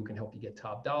 somebody who can help you get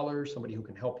top dollar, somebody who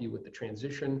can help you with the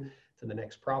transition to the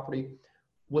next property.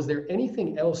 Was there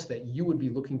anything else that you would be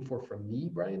looking for from me,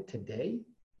 Brian, today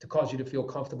to cause you to feel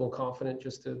comfortable and confident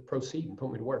just to proceed and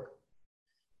put me to work?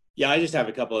 Yeah, I just have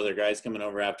a couple other guys coming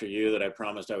over after you that I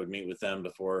promised I would meet with them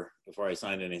before I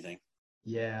signed anything.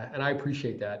 Yeah, and I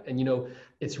appreciate that. And,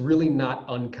 it's really not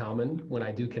uncommon when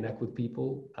I do connect with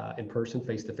people in person,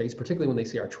 face to face, particularly when they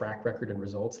see our track record and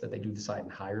results, that they do decide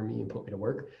and hire me and put me to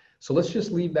work. So let's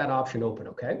just leave that option open,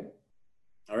 okay?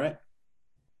 All right.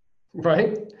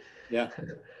 Right? Yeah.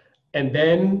 And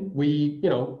then we,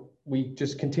 we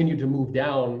just continue to move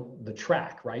down the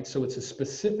track, right? So it's a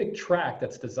specific track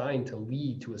that's designed to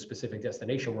lead to a specific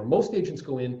destination, where most agents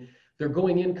go in, they're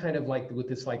going in kind of like with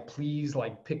this like, please,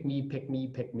 like pick me, pick me,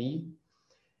 pick me,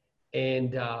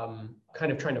 and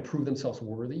kind of trying to prove themselves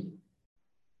worthy.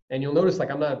 And you'll notice,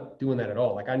 like, I'm not doing that at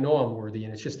all. Like, I know I'm worthy,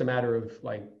 and it's just a matter of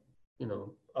like, you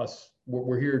know,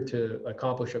 we're here to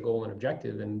accomplish a goal and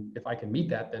objective. And if I can meet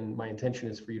that, then my intention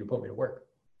is for you to put me to work.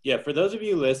 Yeah. For those of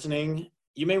you listening,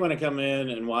 you may want to come in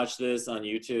and watch this on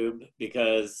YouTube,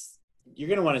 because you're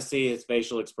going to want to see his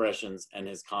facial expressions and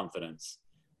his confidence,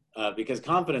 because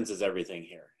confidence is everything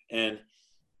here. And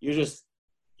you're just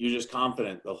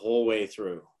confident the whole way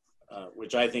through,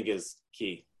 which I think is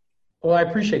key. Well, I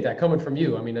appreciate that coming from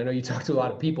you. I mean, I know you talk to a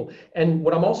lot of people. And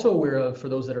what I'm also aware of, for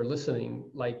those that are listening,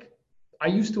 like, I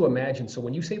used to imagine, so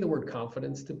when you say the word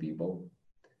confidence to people,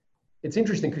 it's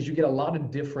interesting because you get a lot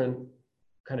of different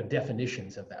kind of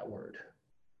definitions of that word.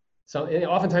 So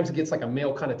oftentimes it gets like a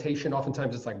male connotation.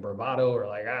 Oftentimes it's like bravado or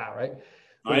like, right?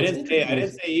 I didn't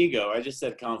say ego. I just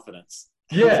said confidence.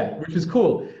 Yeah, which is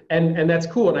cool. And that's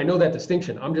cool. And I know that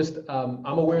distinction. I'm just, I'm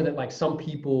aware that like some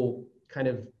people kind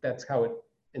of, that's how it,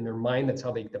 in their mind, that's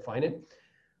how they define it.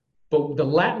 But the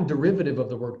Latin derivative of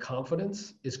the word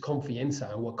confidence is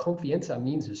confianza. And what confianza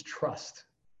means is trust.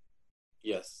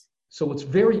 Yes. So it's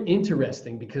very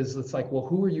interesting, because it's like, well,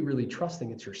 who are you really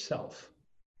trusting? It's yourself.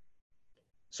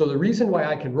 So the reason why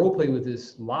I can role play with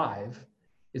this live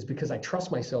is because I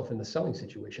trust myself in the selling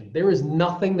situation. There is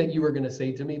nothing that you are going to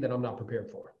say to me that I'm not prepared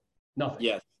for. Nothing.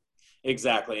 Yes,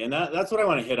 exactly. And that's what I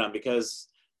want to hit on, because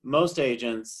most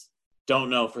agents don't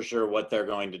know for sure what they're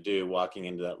going to do walking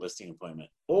into that listing appointment.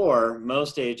 Or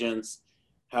most agents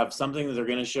have something that they're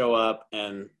going to show up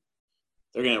and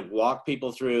they're going to walk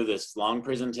people through this long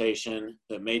presentation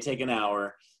that may take an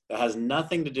hour, that has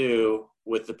nothing to do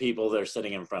with the people they're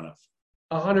sitting in front of.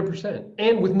 100%.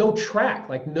 And with no track,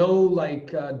 like no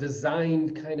like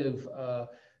designed kind of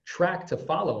track to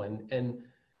follow.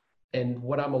 And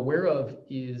what I'm aware of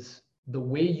is the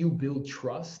way you build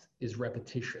trust is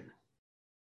repetition.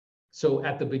 So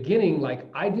at the beginning, like,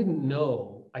 I didn't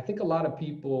know, I think a lot of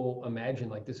people imagine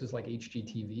like this is like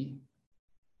HGTV,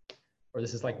 or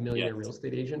this is like Millionaire Real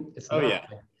Estate Agent. It's not. Yeah.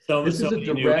 So this is a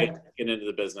direct, get into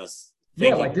the business.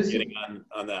 Yeah, like this getting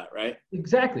on that, right?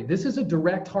 Exactly. This is a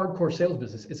direct hardcore sales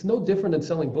business. It's no different than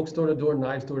selling books door to door,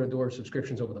 knives door to door,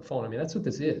 subscriptions over the phone. I mean, that's what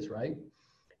this is, right?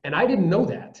 And I didn't know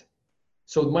that.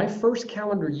 So my first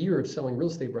calendar year of selling real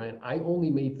estate, Brian, I only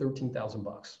made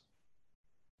 $13,000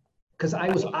 because I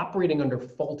was operating under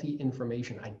faulty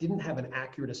information. I didn't have an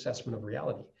accurate assessment of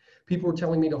reality. People were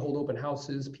telling me to hold open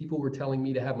houses. People were telling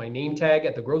me to have my name tag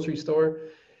at the grocery store.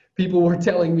 People were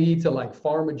telling me to like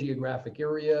farm a geographic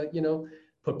area, you know,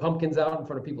 put pumpkins out in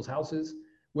front of people's houses,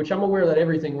 which I'm aware that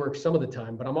everything works some of the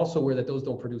time, but I'm also aware that those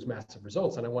don't produce massive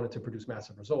results, and I wanted to produce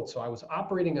massive results. So I was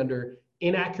operating under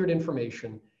inaccurate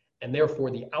information, and therefore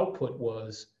the output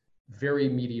was very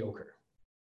mediocre.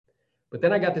 But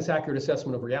then I got this accurate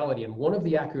assessment of reality, and one of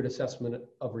the accurate assessment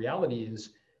of reality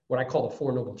is what I call the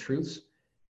Four Noble Truths,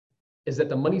 is that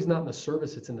the money's not in the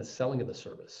service, it's in the selling of the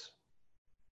service.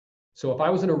 So if I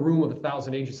was in a room of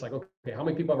 1,000 agents, like, okay, how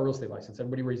many people have a real estate license?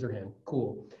 Everybody raise their hand.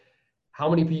 Cool. How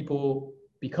many people,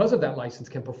 because of that license,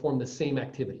 can perform the same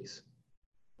activities?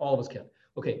 All of us can.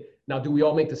 Okay, now do we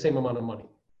all make the same amount of money?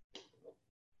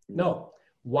 No.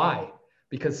 Why?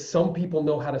 Because some people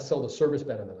know how to sell the service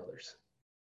better than others.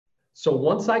 So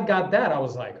once I got that, I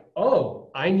was like,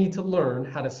 oh, I need to learn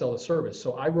how to sell the service.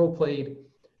 So I role played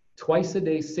twice a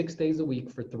day, 6 days a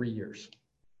week for 3 years.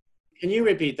 Can you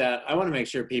repeat that? I want to make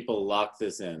sure people lock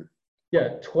this in.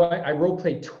 Yeah, I role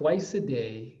played twice a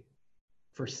day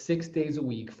for 6 days a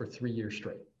week for 3 years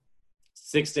straight.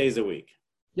 6 days a week.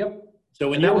 Yep. So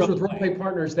when that was with role play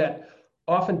partners that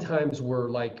oftentimes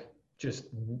were like, just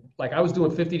like I was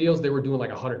doing 50 deals, they were doing like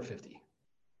 150.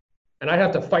 And I'd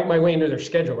have to fight my way into their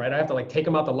schedule, right? I have to like take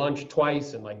them out to lunch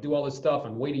twice and like do all this stuff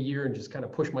and wait a year and just kind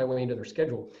of push my way into their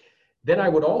schedule. Then I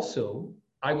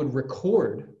would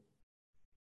record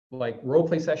like role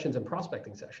play sessions and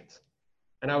prospecting sessions.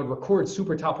 And I would record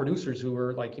super top producers who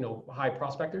were like, you know, high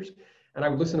prospectors. And I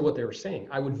would listen to what they were saying.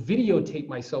 I would videotape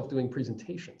myself doing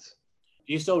presentations.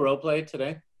 Do you still role play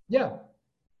today? Yeah.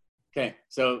 Okay.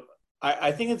 So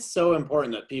I think it's so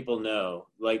important that people know,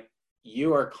 like,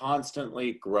 you are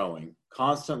constantly growing,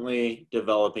 constantly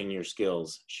developing your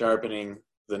skills, sharpening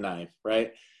the knife,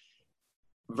 right?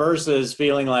 Versus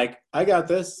feeling like, I got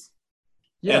this.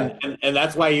 Yeah. And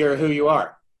that's why you're who you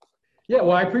are. Yeah,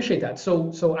 well, I appreciate that.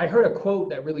 So I heard a quote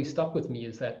that really stuck with me,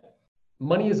 is that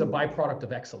money is a byproduct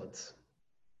of excellence.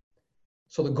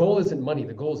 So the goal isn't money,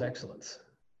 the goal is excellence.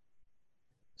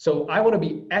 So I want to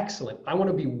be excellent. I want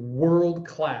to be world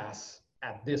class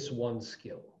at this one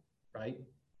skill, right?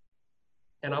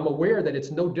 And I'm aware that it's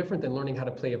no different than learning how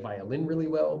to play a violin really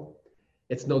well.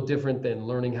 It's no different than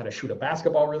learning how to shoot a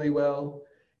basketball really well.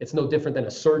 It's no different than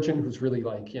a surgeon who's really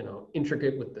like,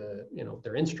 intricate with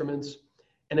their instruments.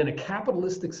 And in a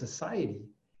capitalistic society,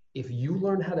 if you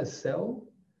learn how to sell,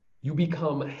 you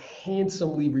become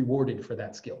handsomely rewarded for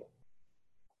that skill.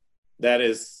 That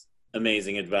is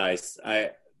amazing advice.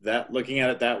 Looking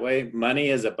at it that way, money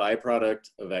is a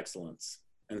byproduct of excellence.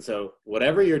 And so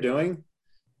whatever you're doing,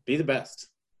 be the best.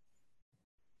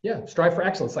 Yeah, strive for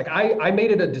excellence. Like I made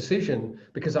it a decision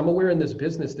because I'm aware in this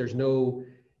business,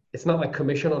 it's not like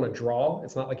commission on a draw.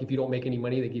 It's not like if you don't make any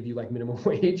money, they give you like minimum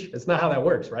wage. It's not how that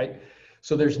works, right?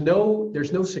 So there's no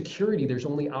security, there's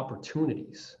only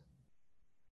opportunities.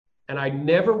 And I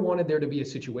never wanted there to be a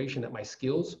situation that my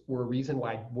skills were a reason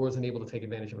why I wasn't able to take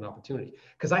advantage of an opportunity,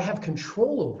 because I have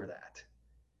control over that.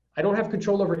 I don't have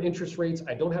control over interest rates.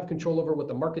 I don't have control over what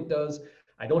the market does.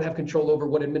 I don't have control over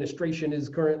what administration is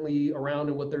currently around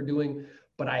and what they're doing,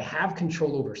 but I have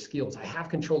control over skills. I have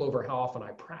control over how often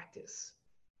I practice.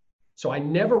 So I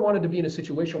never wanted to be in a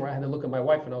situation where I had to look at my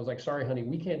wife and I was like, sorry, honey,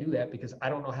 we can't do that because I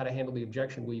don't know how to handle the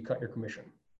objection. Will you cut your commission?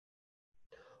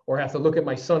 Or I have to look at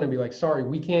my son and be like, sorry,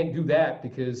 we can't do that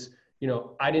because,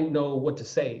 I didn't know what to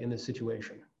say in this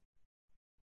situation.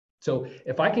 So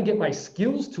if I can get my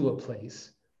skills to a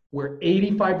place where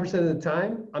 85% of the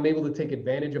time I'm able to take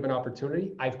advantage of an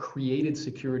opportunity, I've created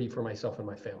security for myself and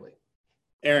my family.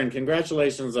 Aaron,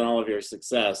 congratulations on all of your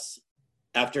success.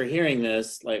 After hearing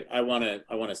this, I want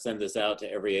to send this out to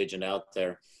every agent out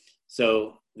there.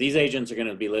 So these agents are going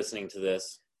to be listening to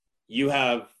this. You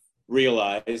have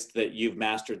realized that you've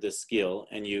mastered this skill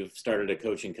and you've started a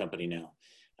coaching company now.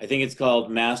 I think it's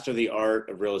called Master the Art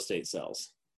of Real Estate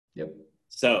Sales. Yep.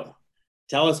 So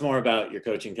tell us more about your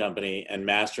coaching company and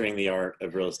mastering the art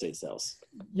of real estate sales.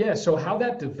 Yeah. So how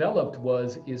that developed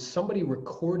is somebody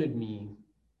recorded me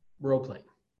role playing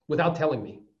without telling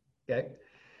me. Okay.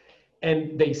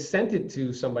 And they sent it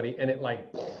to somebody and it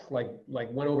like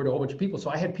went over to a whole bunch of people.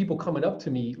 So I had people coming up to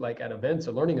me like at events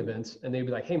or learning events and they'd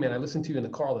be like, hey man, I listen to you in the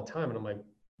car all the time. And I'm like,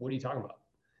 what are you talking about?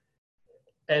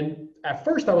 And at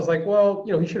first I was like, well,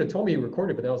 he should have told me he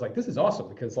recorded, but then I was like, this is awesome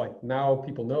because like now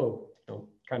people know,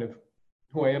 kind of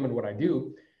who I am and what I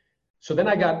do. So then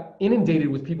I got inundated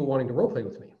with people wanting to role play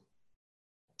with me.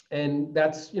 And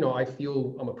that's, I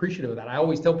feel I'm appreciative of that. I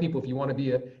always tell people, if you want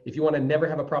to never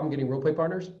have a problem getting role play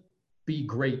partners, be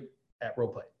great at role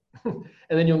play. And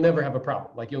then you'll never have a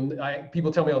problem. Like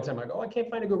people tell me all the time, I go, I can't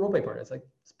find a good role play partner. It's like,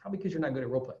 it's probably because you're not good at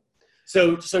role play.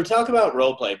 So talk about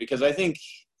role play, because I think,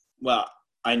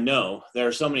 I know there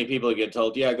are so many people that get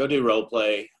told, yeah, go do role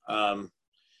play. And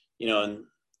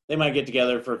they might get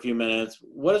together for a few minutes.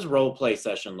 What does role play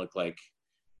session look like?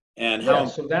 And how? Yeah,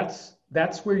 so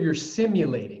that's where you're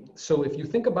simulating. So if you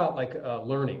think about like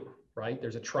learning, right?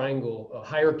 There's a triangle, a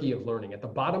hierarchy of learning. At the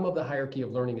bottom of the hierarchy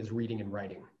of learning is reading and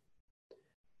writing.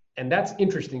 And that's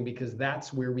interesting because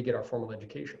that's where we get our formal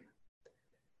education.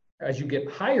 As you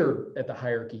get higher at the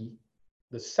hierarchy,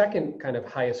 the second kind of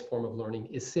highest form of learning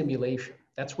is simulation.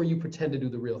 That's where you pretend to do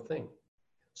the real thing.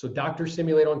 So doctors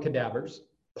simulate on cadavers.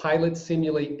 Pilots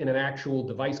simulate in an actual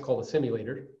device called a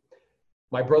simulator.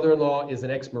 My brother-in-law is an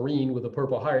ex-Marine with a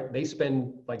Purple Heart. They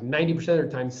spend like 90% of their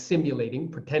time simulating,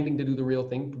 pretending to do the real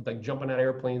thing, like jumping out of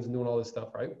airplanes and doing all this stuff,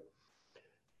 right?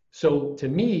 So to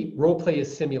me, role play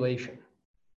is simulation,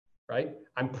 right?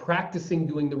 I'm practicing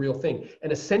doing the real thing.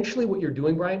 And essentially what you're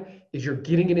doing, Brian, is you're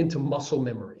getting it into muscle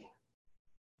memory,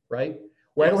 right?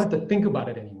 Where I don't have to think about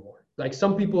it anymore. Like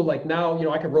some people like now,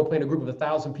 I can role play in a group of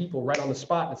 1,000 people right on the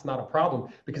spot. And it's not a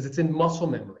problem because it's in muscle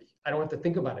memory. I don't have to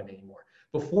think about it anymore.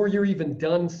 Before you're even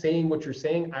done saying what you're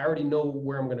saying, I already know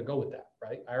where I'm going to go with that,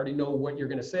 right? I already know what you're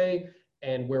going to say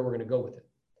and where we're going to go with it.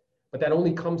 But that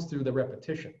only comes through the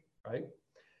repetition, right?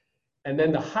 And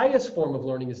then the highest form of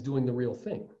learning is doing the real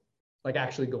thing, like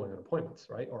actually going on appointments,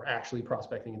 right? Or actually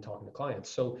prospecting and talking to clients.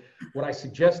 So what I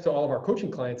suggest to all of our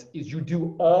coaching clients is you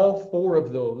do all 4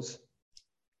 of those,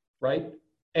 right?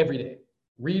 Every day.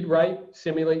 Read, write,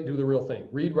 simulate, do the real thing.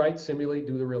 Read, write, simulate,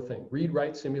 do the real thing. Read,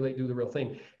 write, simulate, do the real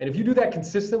thing. And if you do that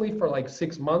consistently for like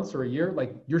 6 months or a year,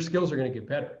 like your skills are going to get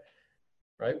better,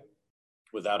 right?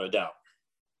 Without a doubt.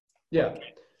 Yeah.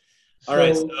 Okay. All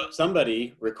right. So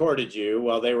somebody recorded you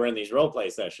while they were in these role play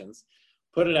sessions,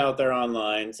 put it out there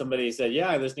online. Somebody said, yeah,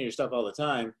 I listen to your stuff all the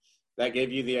time. That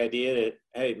gave you the idea that,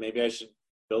 hey, maybe I should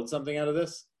build something out of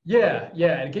this? Yeah.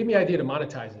 And it gave me the idea to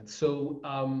monetize it. So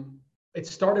it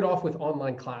started off with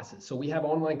online classes. So we have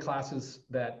online classes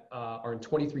that are in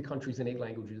 23 countries in 8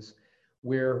 languages.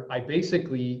 where I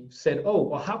basically said, oh,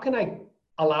 well, how can I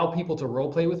allow people to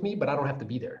role play with me, but I don't have to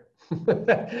be there,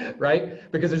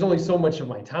 right? Because there's only so much of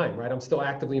my time, right? I'm still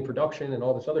actively in production and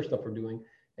all this other stuff we're doing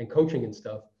and coaching and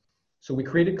stuff. So we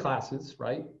created classes,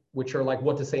 right? Which are like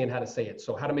what to say and how to say it.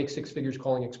 So how to make 6 figures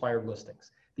calling expired listings.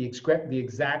 The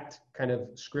exact kind of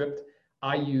script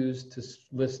I used to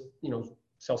list,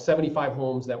 sell 75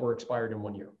 homes that were expired in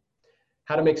 1 year.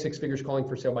 How to make 6 figures calling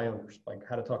for sale by owners, like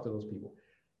how to talk to those people.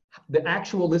 The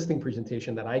actual listing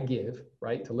presentation that I give,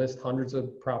 right, to list hundreds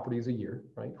of properties a year,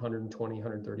 right, 120,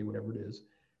 130, whatever it is,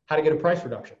 how to get a price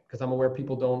reduction, because I'm aware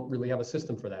people don't really have a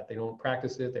system for that. They don't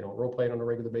practice it. They don't role play it on a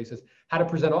regular basis. How to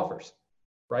present offers,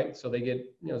 right? So they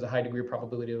get, there's a high degree of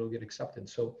probability it'll get accepted.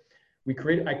 So I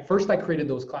created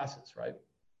those classes, right?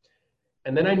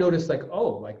 And then I noticed like, oh,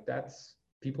 like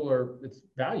it's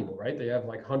valuable, right? They have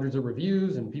like hundreds of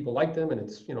reviews and people like them, and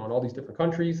it's, in all these different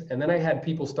countries. And then I had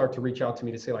people start to reach out to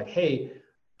me to say like, hey,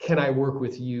 can I work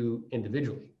with you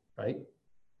individually, right?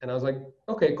 And I was like,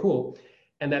 okay, cool.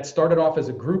 And that started off as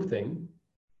a group thing,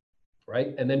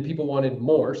 right? And then people wanted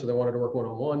more, so they wanted to work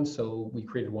one-on-one, so we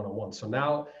created one-on-one. So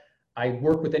now I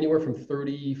work with anywhere from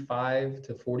 35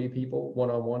 to 40 people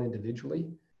one-on-one individually.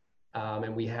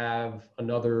 And we have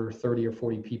another 30 or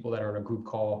 40 people that are in a group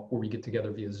call where we get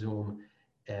together via Zoom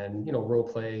and, role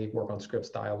play, work on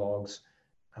scripts, dialogues,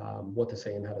 what to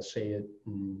say and how to say it,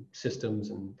 and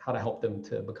systems, and how to help them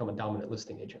to become a dominant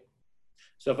listing agent.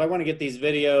 So if I want to get these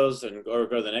videos or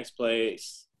go to the next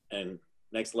place and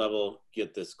next level,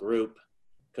 get this group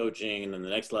coaching, and then the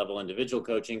next level individual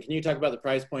coaching, can you talk about the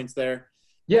price points there?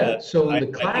 Yeah, so the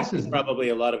classes, I think there's probably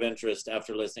a lot of interest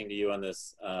after listening to you on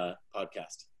this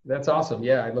podcast. That's awesome.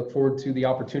 Yeah, I look forward to the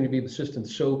opportunity to be of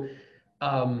assistance. So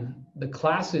the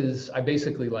classes, I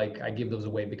basically I give those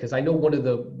away because I know one of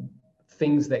the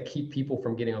things that keep people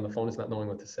from getting on the phone is not knowing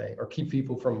what to say, or keep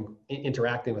people from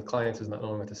interacting with clients is not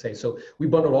knowing what to say. So we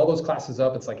bundled all those classes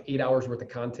up. It's like 8 hours worth of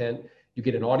content. You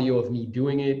get an audio of me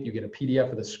doing it. You get a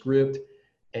PDF of the script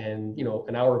and,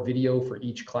 an hour video for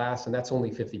each class. And that's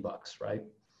only $50, right?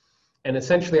 And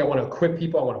essentially I want to equip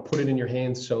people. I want to put it in your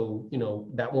hands. So,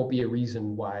 that won't be a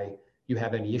reason why you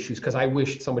have any issues. Cause I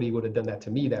wish somebody would have done that to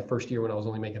me that first year when I was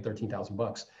only making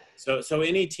 $13,000. So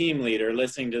any team leader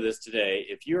listening to this today,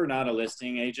 if you're not a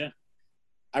listing agent,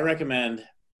 I recommend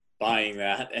buying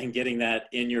that and getting that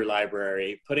in your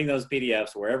library, putting those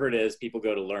PDFs wherever it is people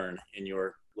go to learn in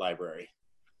your library.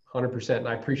 100%. And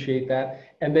I appreciate that.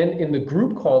 And then in the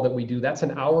group call that we do, that's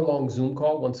an hour-long Zoom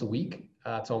call once a week.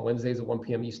 It's on Wednesdays at 1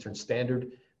 p.m. Eastern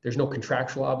Standard. There's no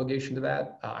contractual obligation to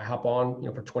that. I hop on,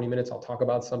 for 20 minutes, I'll talk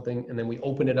about something, and then we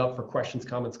open it up for questions,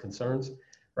 comments, concerns,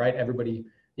 right? Everybody,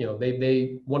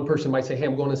 one person might say, hey,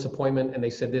 I'm going to this appointment, and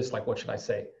they said this, like, what should I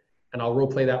say? And I'll role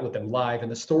play that with them live.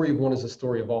 And the story of one is the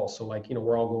story of all. So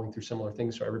we're all going through similar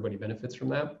things, so everybody benefits from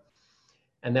that.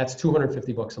 And that's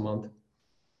 $250 a month.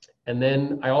 And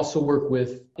then I also work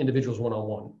with individuals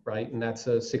one-on-one, right? And that's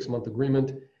a 6-month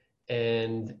agreement.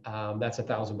 And that's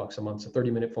 $1,000 a month. So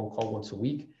 30-minute phone call once a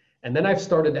week. And then I've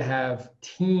started to have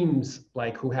teams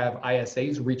who have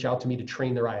ISAs reach out to me to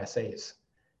train their ISAs,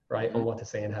 right? On what to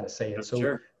say and how to say it. So,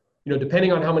 sure.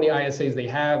 Depending on how many ISAs they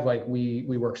have,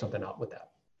 we work something out with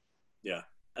that. Yeah.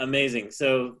 Amazing.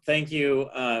 So thank you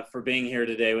for being here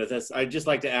today with us. I'd just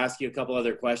like to ask you a couple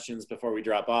other questions before we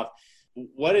drop off.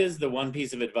 What is the one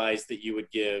piece of advice that you would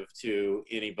give to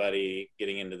anybody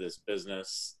getting into this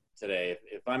business today?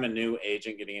 If I'm a new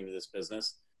agent getting into this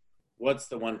business, what's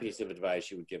the one piece of advice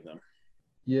you would give them?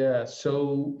 Yeah,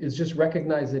 so it's just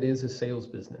recognize it is a sales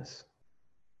business.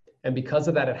 And because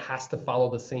of that, it has to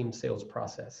follow the same sales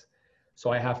process.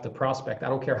 So I have to prospect. I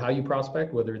don't care how you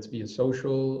prospect, whether it's via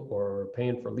social or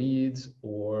paying for leads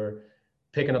or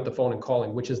picking up the phone and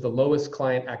calling, which is the lowest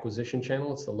client acquisition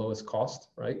channel. It's the lowest cost,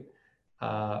 right?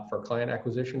 For client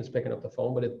acquisition is picking up the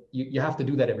phone, but you have to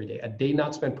do that every day. A day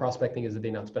not spent prospecting is a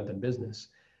day not spent in business.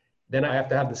 Then I have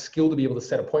to have the skill to be able to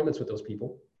set appointments with those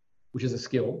people, which is a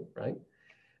skill, right?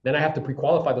 Then I have to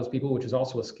pre-qualify those people, which is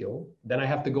also a skill. Then I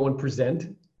have to go and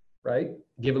present, right?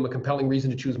 Give them a compelling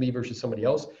reason to choose me versus somebody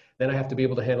else. Then I have to be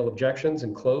able to handle objections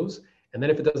and close. And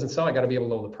then if it doesn't sell, I got to be able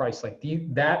to lower the price.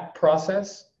 That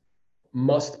process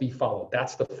must be followed.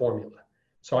 That's the formula.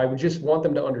 So I would just want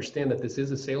them to understand that this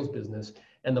is a sales business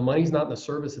and the money's not in the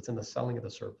service, it's in the selling of the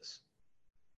service,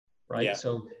 right? Yeah.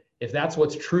 So if that's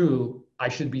what's true, I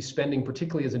should be spending,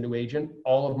 particularly as a new agent,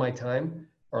 all of my time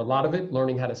or a lot of it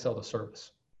learning how to sell the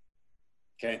service.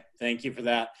 Okay, thank you for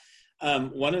that.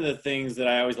 One of the things that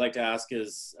I always like to ask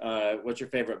is, what's your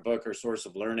favorite book or source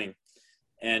of learning?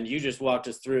 And you just walked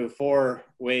us through 4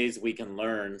 ways we can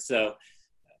learn. So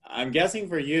I'm guessing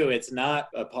for you, it's not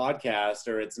a podcast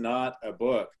or it's not a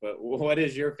book, but what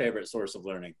is your favorite source of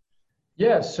learning?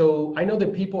 Yeah, so I know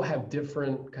that people have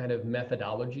different kind of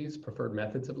methodologies, preferred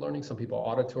methods of learning. Some people are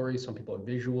auditory, some people are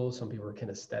visual, some people are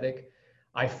kinesthetic.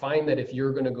 I find that if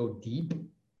you're going to go deep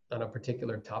on a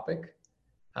particular topic,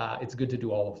 it's good to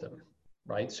do all of them,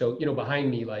 right? So,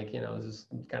 behind me, this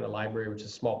kind of library, which is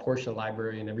a small portion of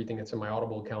library and everything that's in my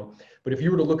Audible account. But if you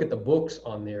were to look at the books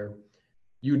on there,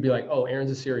 you would be like, oh,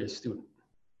 Aaron's a serious student,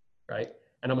 right?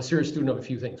 And I'm a serious student of a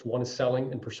few things. One is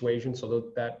selling and persuasion.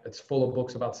 So that it's full of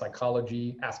books about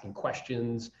psychology, asking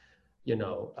questions,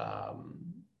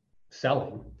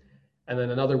 selling. And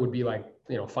then another would be like,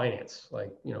 finance,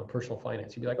 personal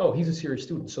finance. You'd be like, oh, he's a serious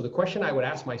student. So the question I would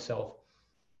ask myself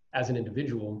as an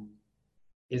individual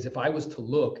is, if I was to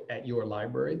look at your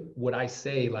library, would I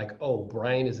say like, oh,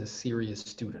 Brian is a serious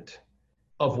student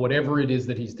of whatever it is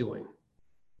that he's doing,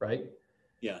 right?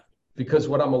 Yeah. Because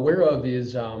what I'm aware of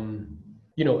is,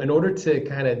 in order to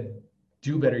kind of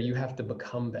do better, you have to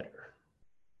become better.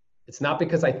 It's not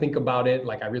because I think about it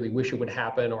like I really wish it would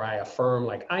happen, or I affirm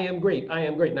like I am great.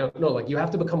 No, like you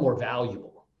have to become more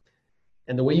valuable.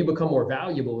 And the way you become more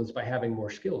valuable is by having more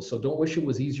skills. So don't wish it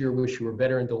was easier, wish you were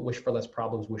better, and don't wish for less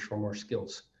problems, wish for more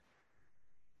skills.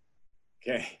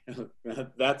 Okay,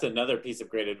 that's another piece of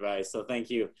great advice. So thank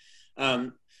you.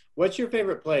 What's your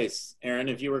favorite place, Aaron,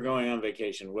 if you were going on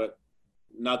vacation?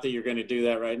 Not that you're going to do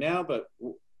that right now, but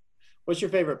what's your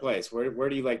favorite place? Where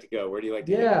do you like to go? Where do you like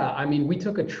to go? We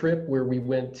took a trip where we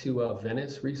went to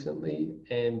Venice recently,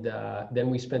 and then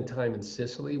we spent time in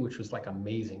Sicily, which was like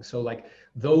amazing. So like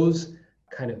those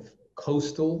kind of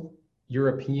coastal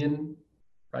European,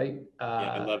 right? Yeah,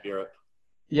 I love Europe.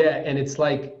 Yeah, and it's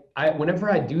like, whenever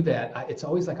I do that, it's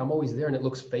always like I'm always there and it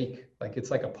looks fake. Like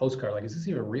it's like a postcard. Like, is this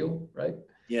even real, right?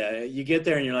 Yeah, you get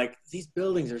there and you're like, these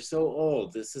buildings are so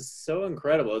old. This is so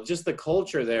incredible. Just the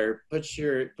culture there puts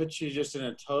you just in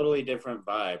a totally different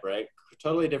vibe, right?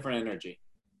 Totally different energy.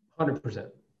 100%.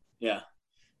 Yeah,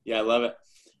 I love it.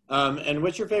 And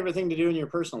what's your favorite thing to do in your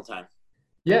personal time?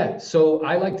 Yeah, so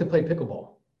I like to play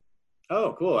pickleball.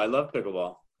 Oh, cool. I love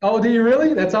pickleball. Oh, do you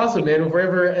really? That's awesome, man. If we're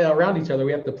ever around each other,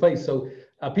 we have to play. So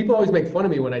people always make fun of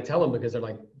me when I tell them, because they're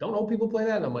like, don't old people play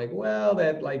that? And I'm like, well,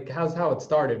 that like how's how it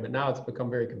started, but now it's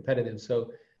become very competitive.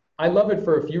 So I love it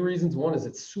for a few reasons. One is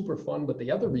it's super fun, but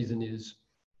the other reason is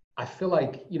I feel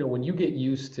like, when you get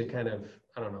used to kind of,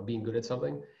 being good at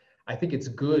something, I think it's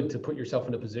good to put yourself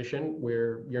in a position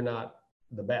where you're not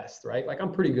the best, right? Like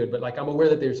I'm pretty good, but like I'm aware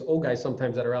that there's old guys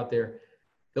sometimes that are out there,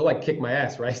 they'll like kick my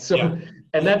ass, right? So, yeah.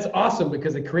 And that's awesome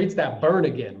because it creates that burn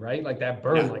again, right? Like that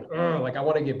burn, yeah. like I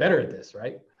want to get better at this,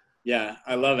 right? Yeah,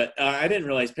 I love it. I didn't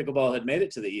realize pickleball had made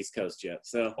it to the East Coast yet.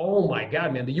 So. Oh my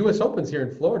God, man! The U.S. Open's here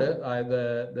in Florida.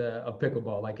 Of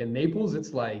pickleball, like in Naples, it's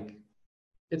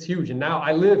huge. And now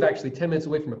I live actually 10 minutes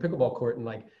away from a pickleball court, and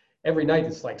like every night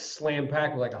it's like slam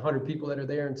packed with like 100 people that are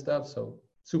there and stuff. So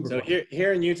super. So fun.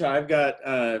 Here in Utah, I've got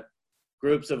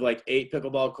groups of like 8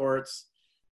 pickleball courts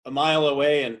a mile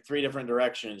away in 3 different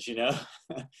directions.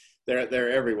 They're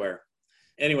everywhere.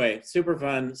 Anyway, super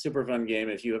fun game.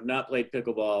 If you have not played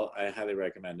pickleball, I highly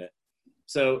recommend it.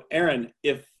 So Aaron,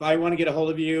 if I want to get a hold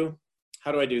of you,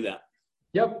 how do I do that?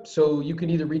 Yep. So you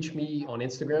can either reach me on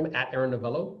Instagram at Aaron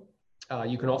Novello.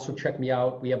 You can also check me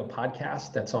out. We have a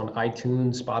podcast that's on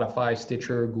iTunes, Spotify,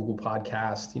 Stitcher, Google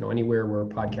Podcast, anywhere where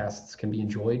podcasts can be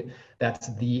enjoyed.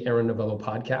 That's the Aaron Novello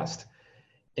Podcast.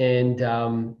 And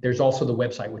there's also the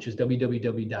website, which is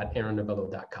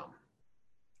www.aaronnovello.com.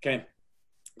 Okay,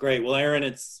 great. Well, Aaron,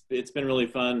 it's been really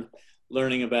fun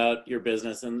learning about your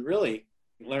business and really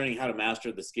learning how to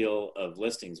master the skill of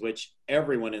listings, which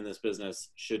everyone in this business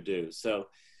should do. So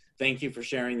thank you for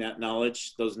sharing that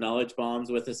knowledge, those knowledge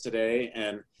bombs with us today,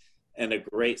 and a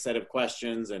great set of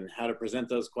questions and how to present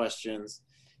those questions.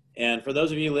 And for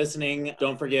those of you listening,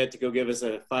 don't forget to go give us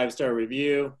a 5-star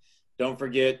review. Don't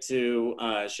forget to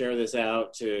share this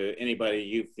out to anybody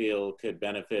you feel could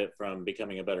benefit from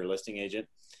becoming a better listing agent,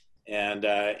 and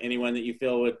anyone that you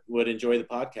feel would enjoy the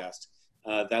podcast.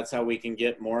 That's how we can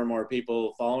get more and more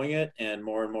people following it and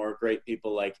more great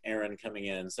people like Aaron coming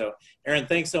in. So Aaron,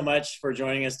 thanks so much for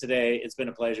joining us today. It's been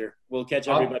a pleasure. We'll catch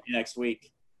everybody next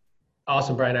week.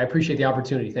 Awesome, Brian. I appreciate the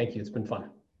opportunity. Thank you. It's been fun.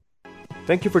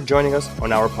 Thank you for joining us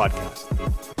on our podcast.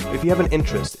 If you have an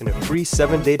interest in a free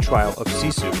 7-day trial of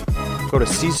Sisu, go to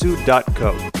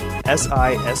sisu.co,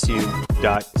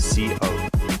 sisu.co.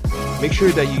 Make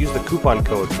sure that you use the coupon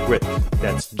code GRIT,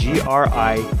 that's GRIT,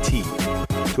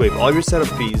 to waive all your setup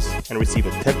fees and receive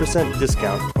a 10%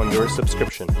 discount on your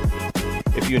subscription.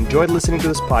 If you enjoyed listening to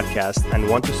this podcast and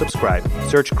want to subscribe,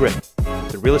 search GRIT,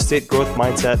 the Real Estate Growth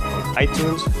Mindset, on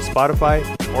iTunes, Spotify,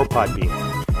 or Podbean.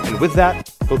 And with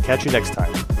that, we'll catch you next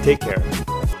time. Take care.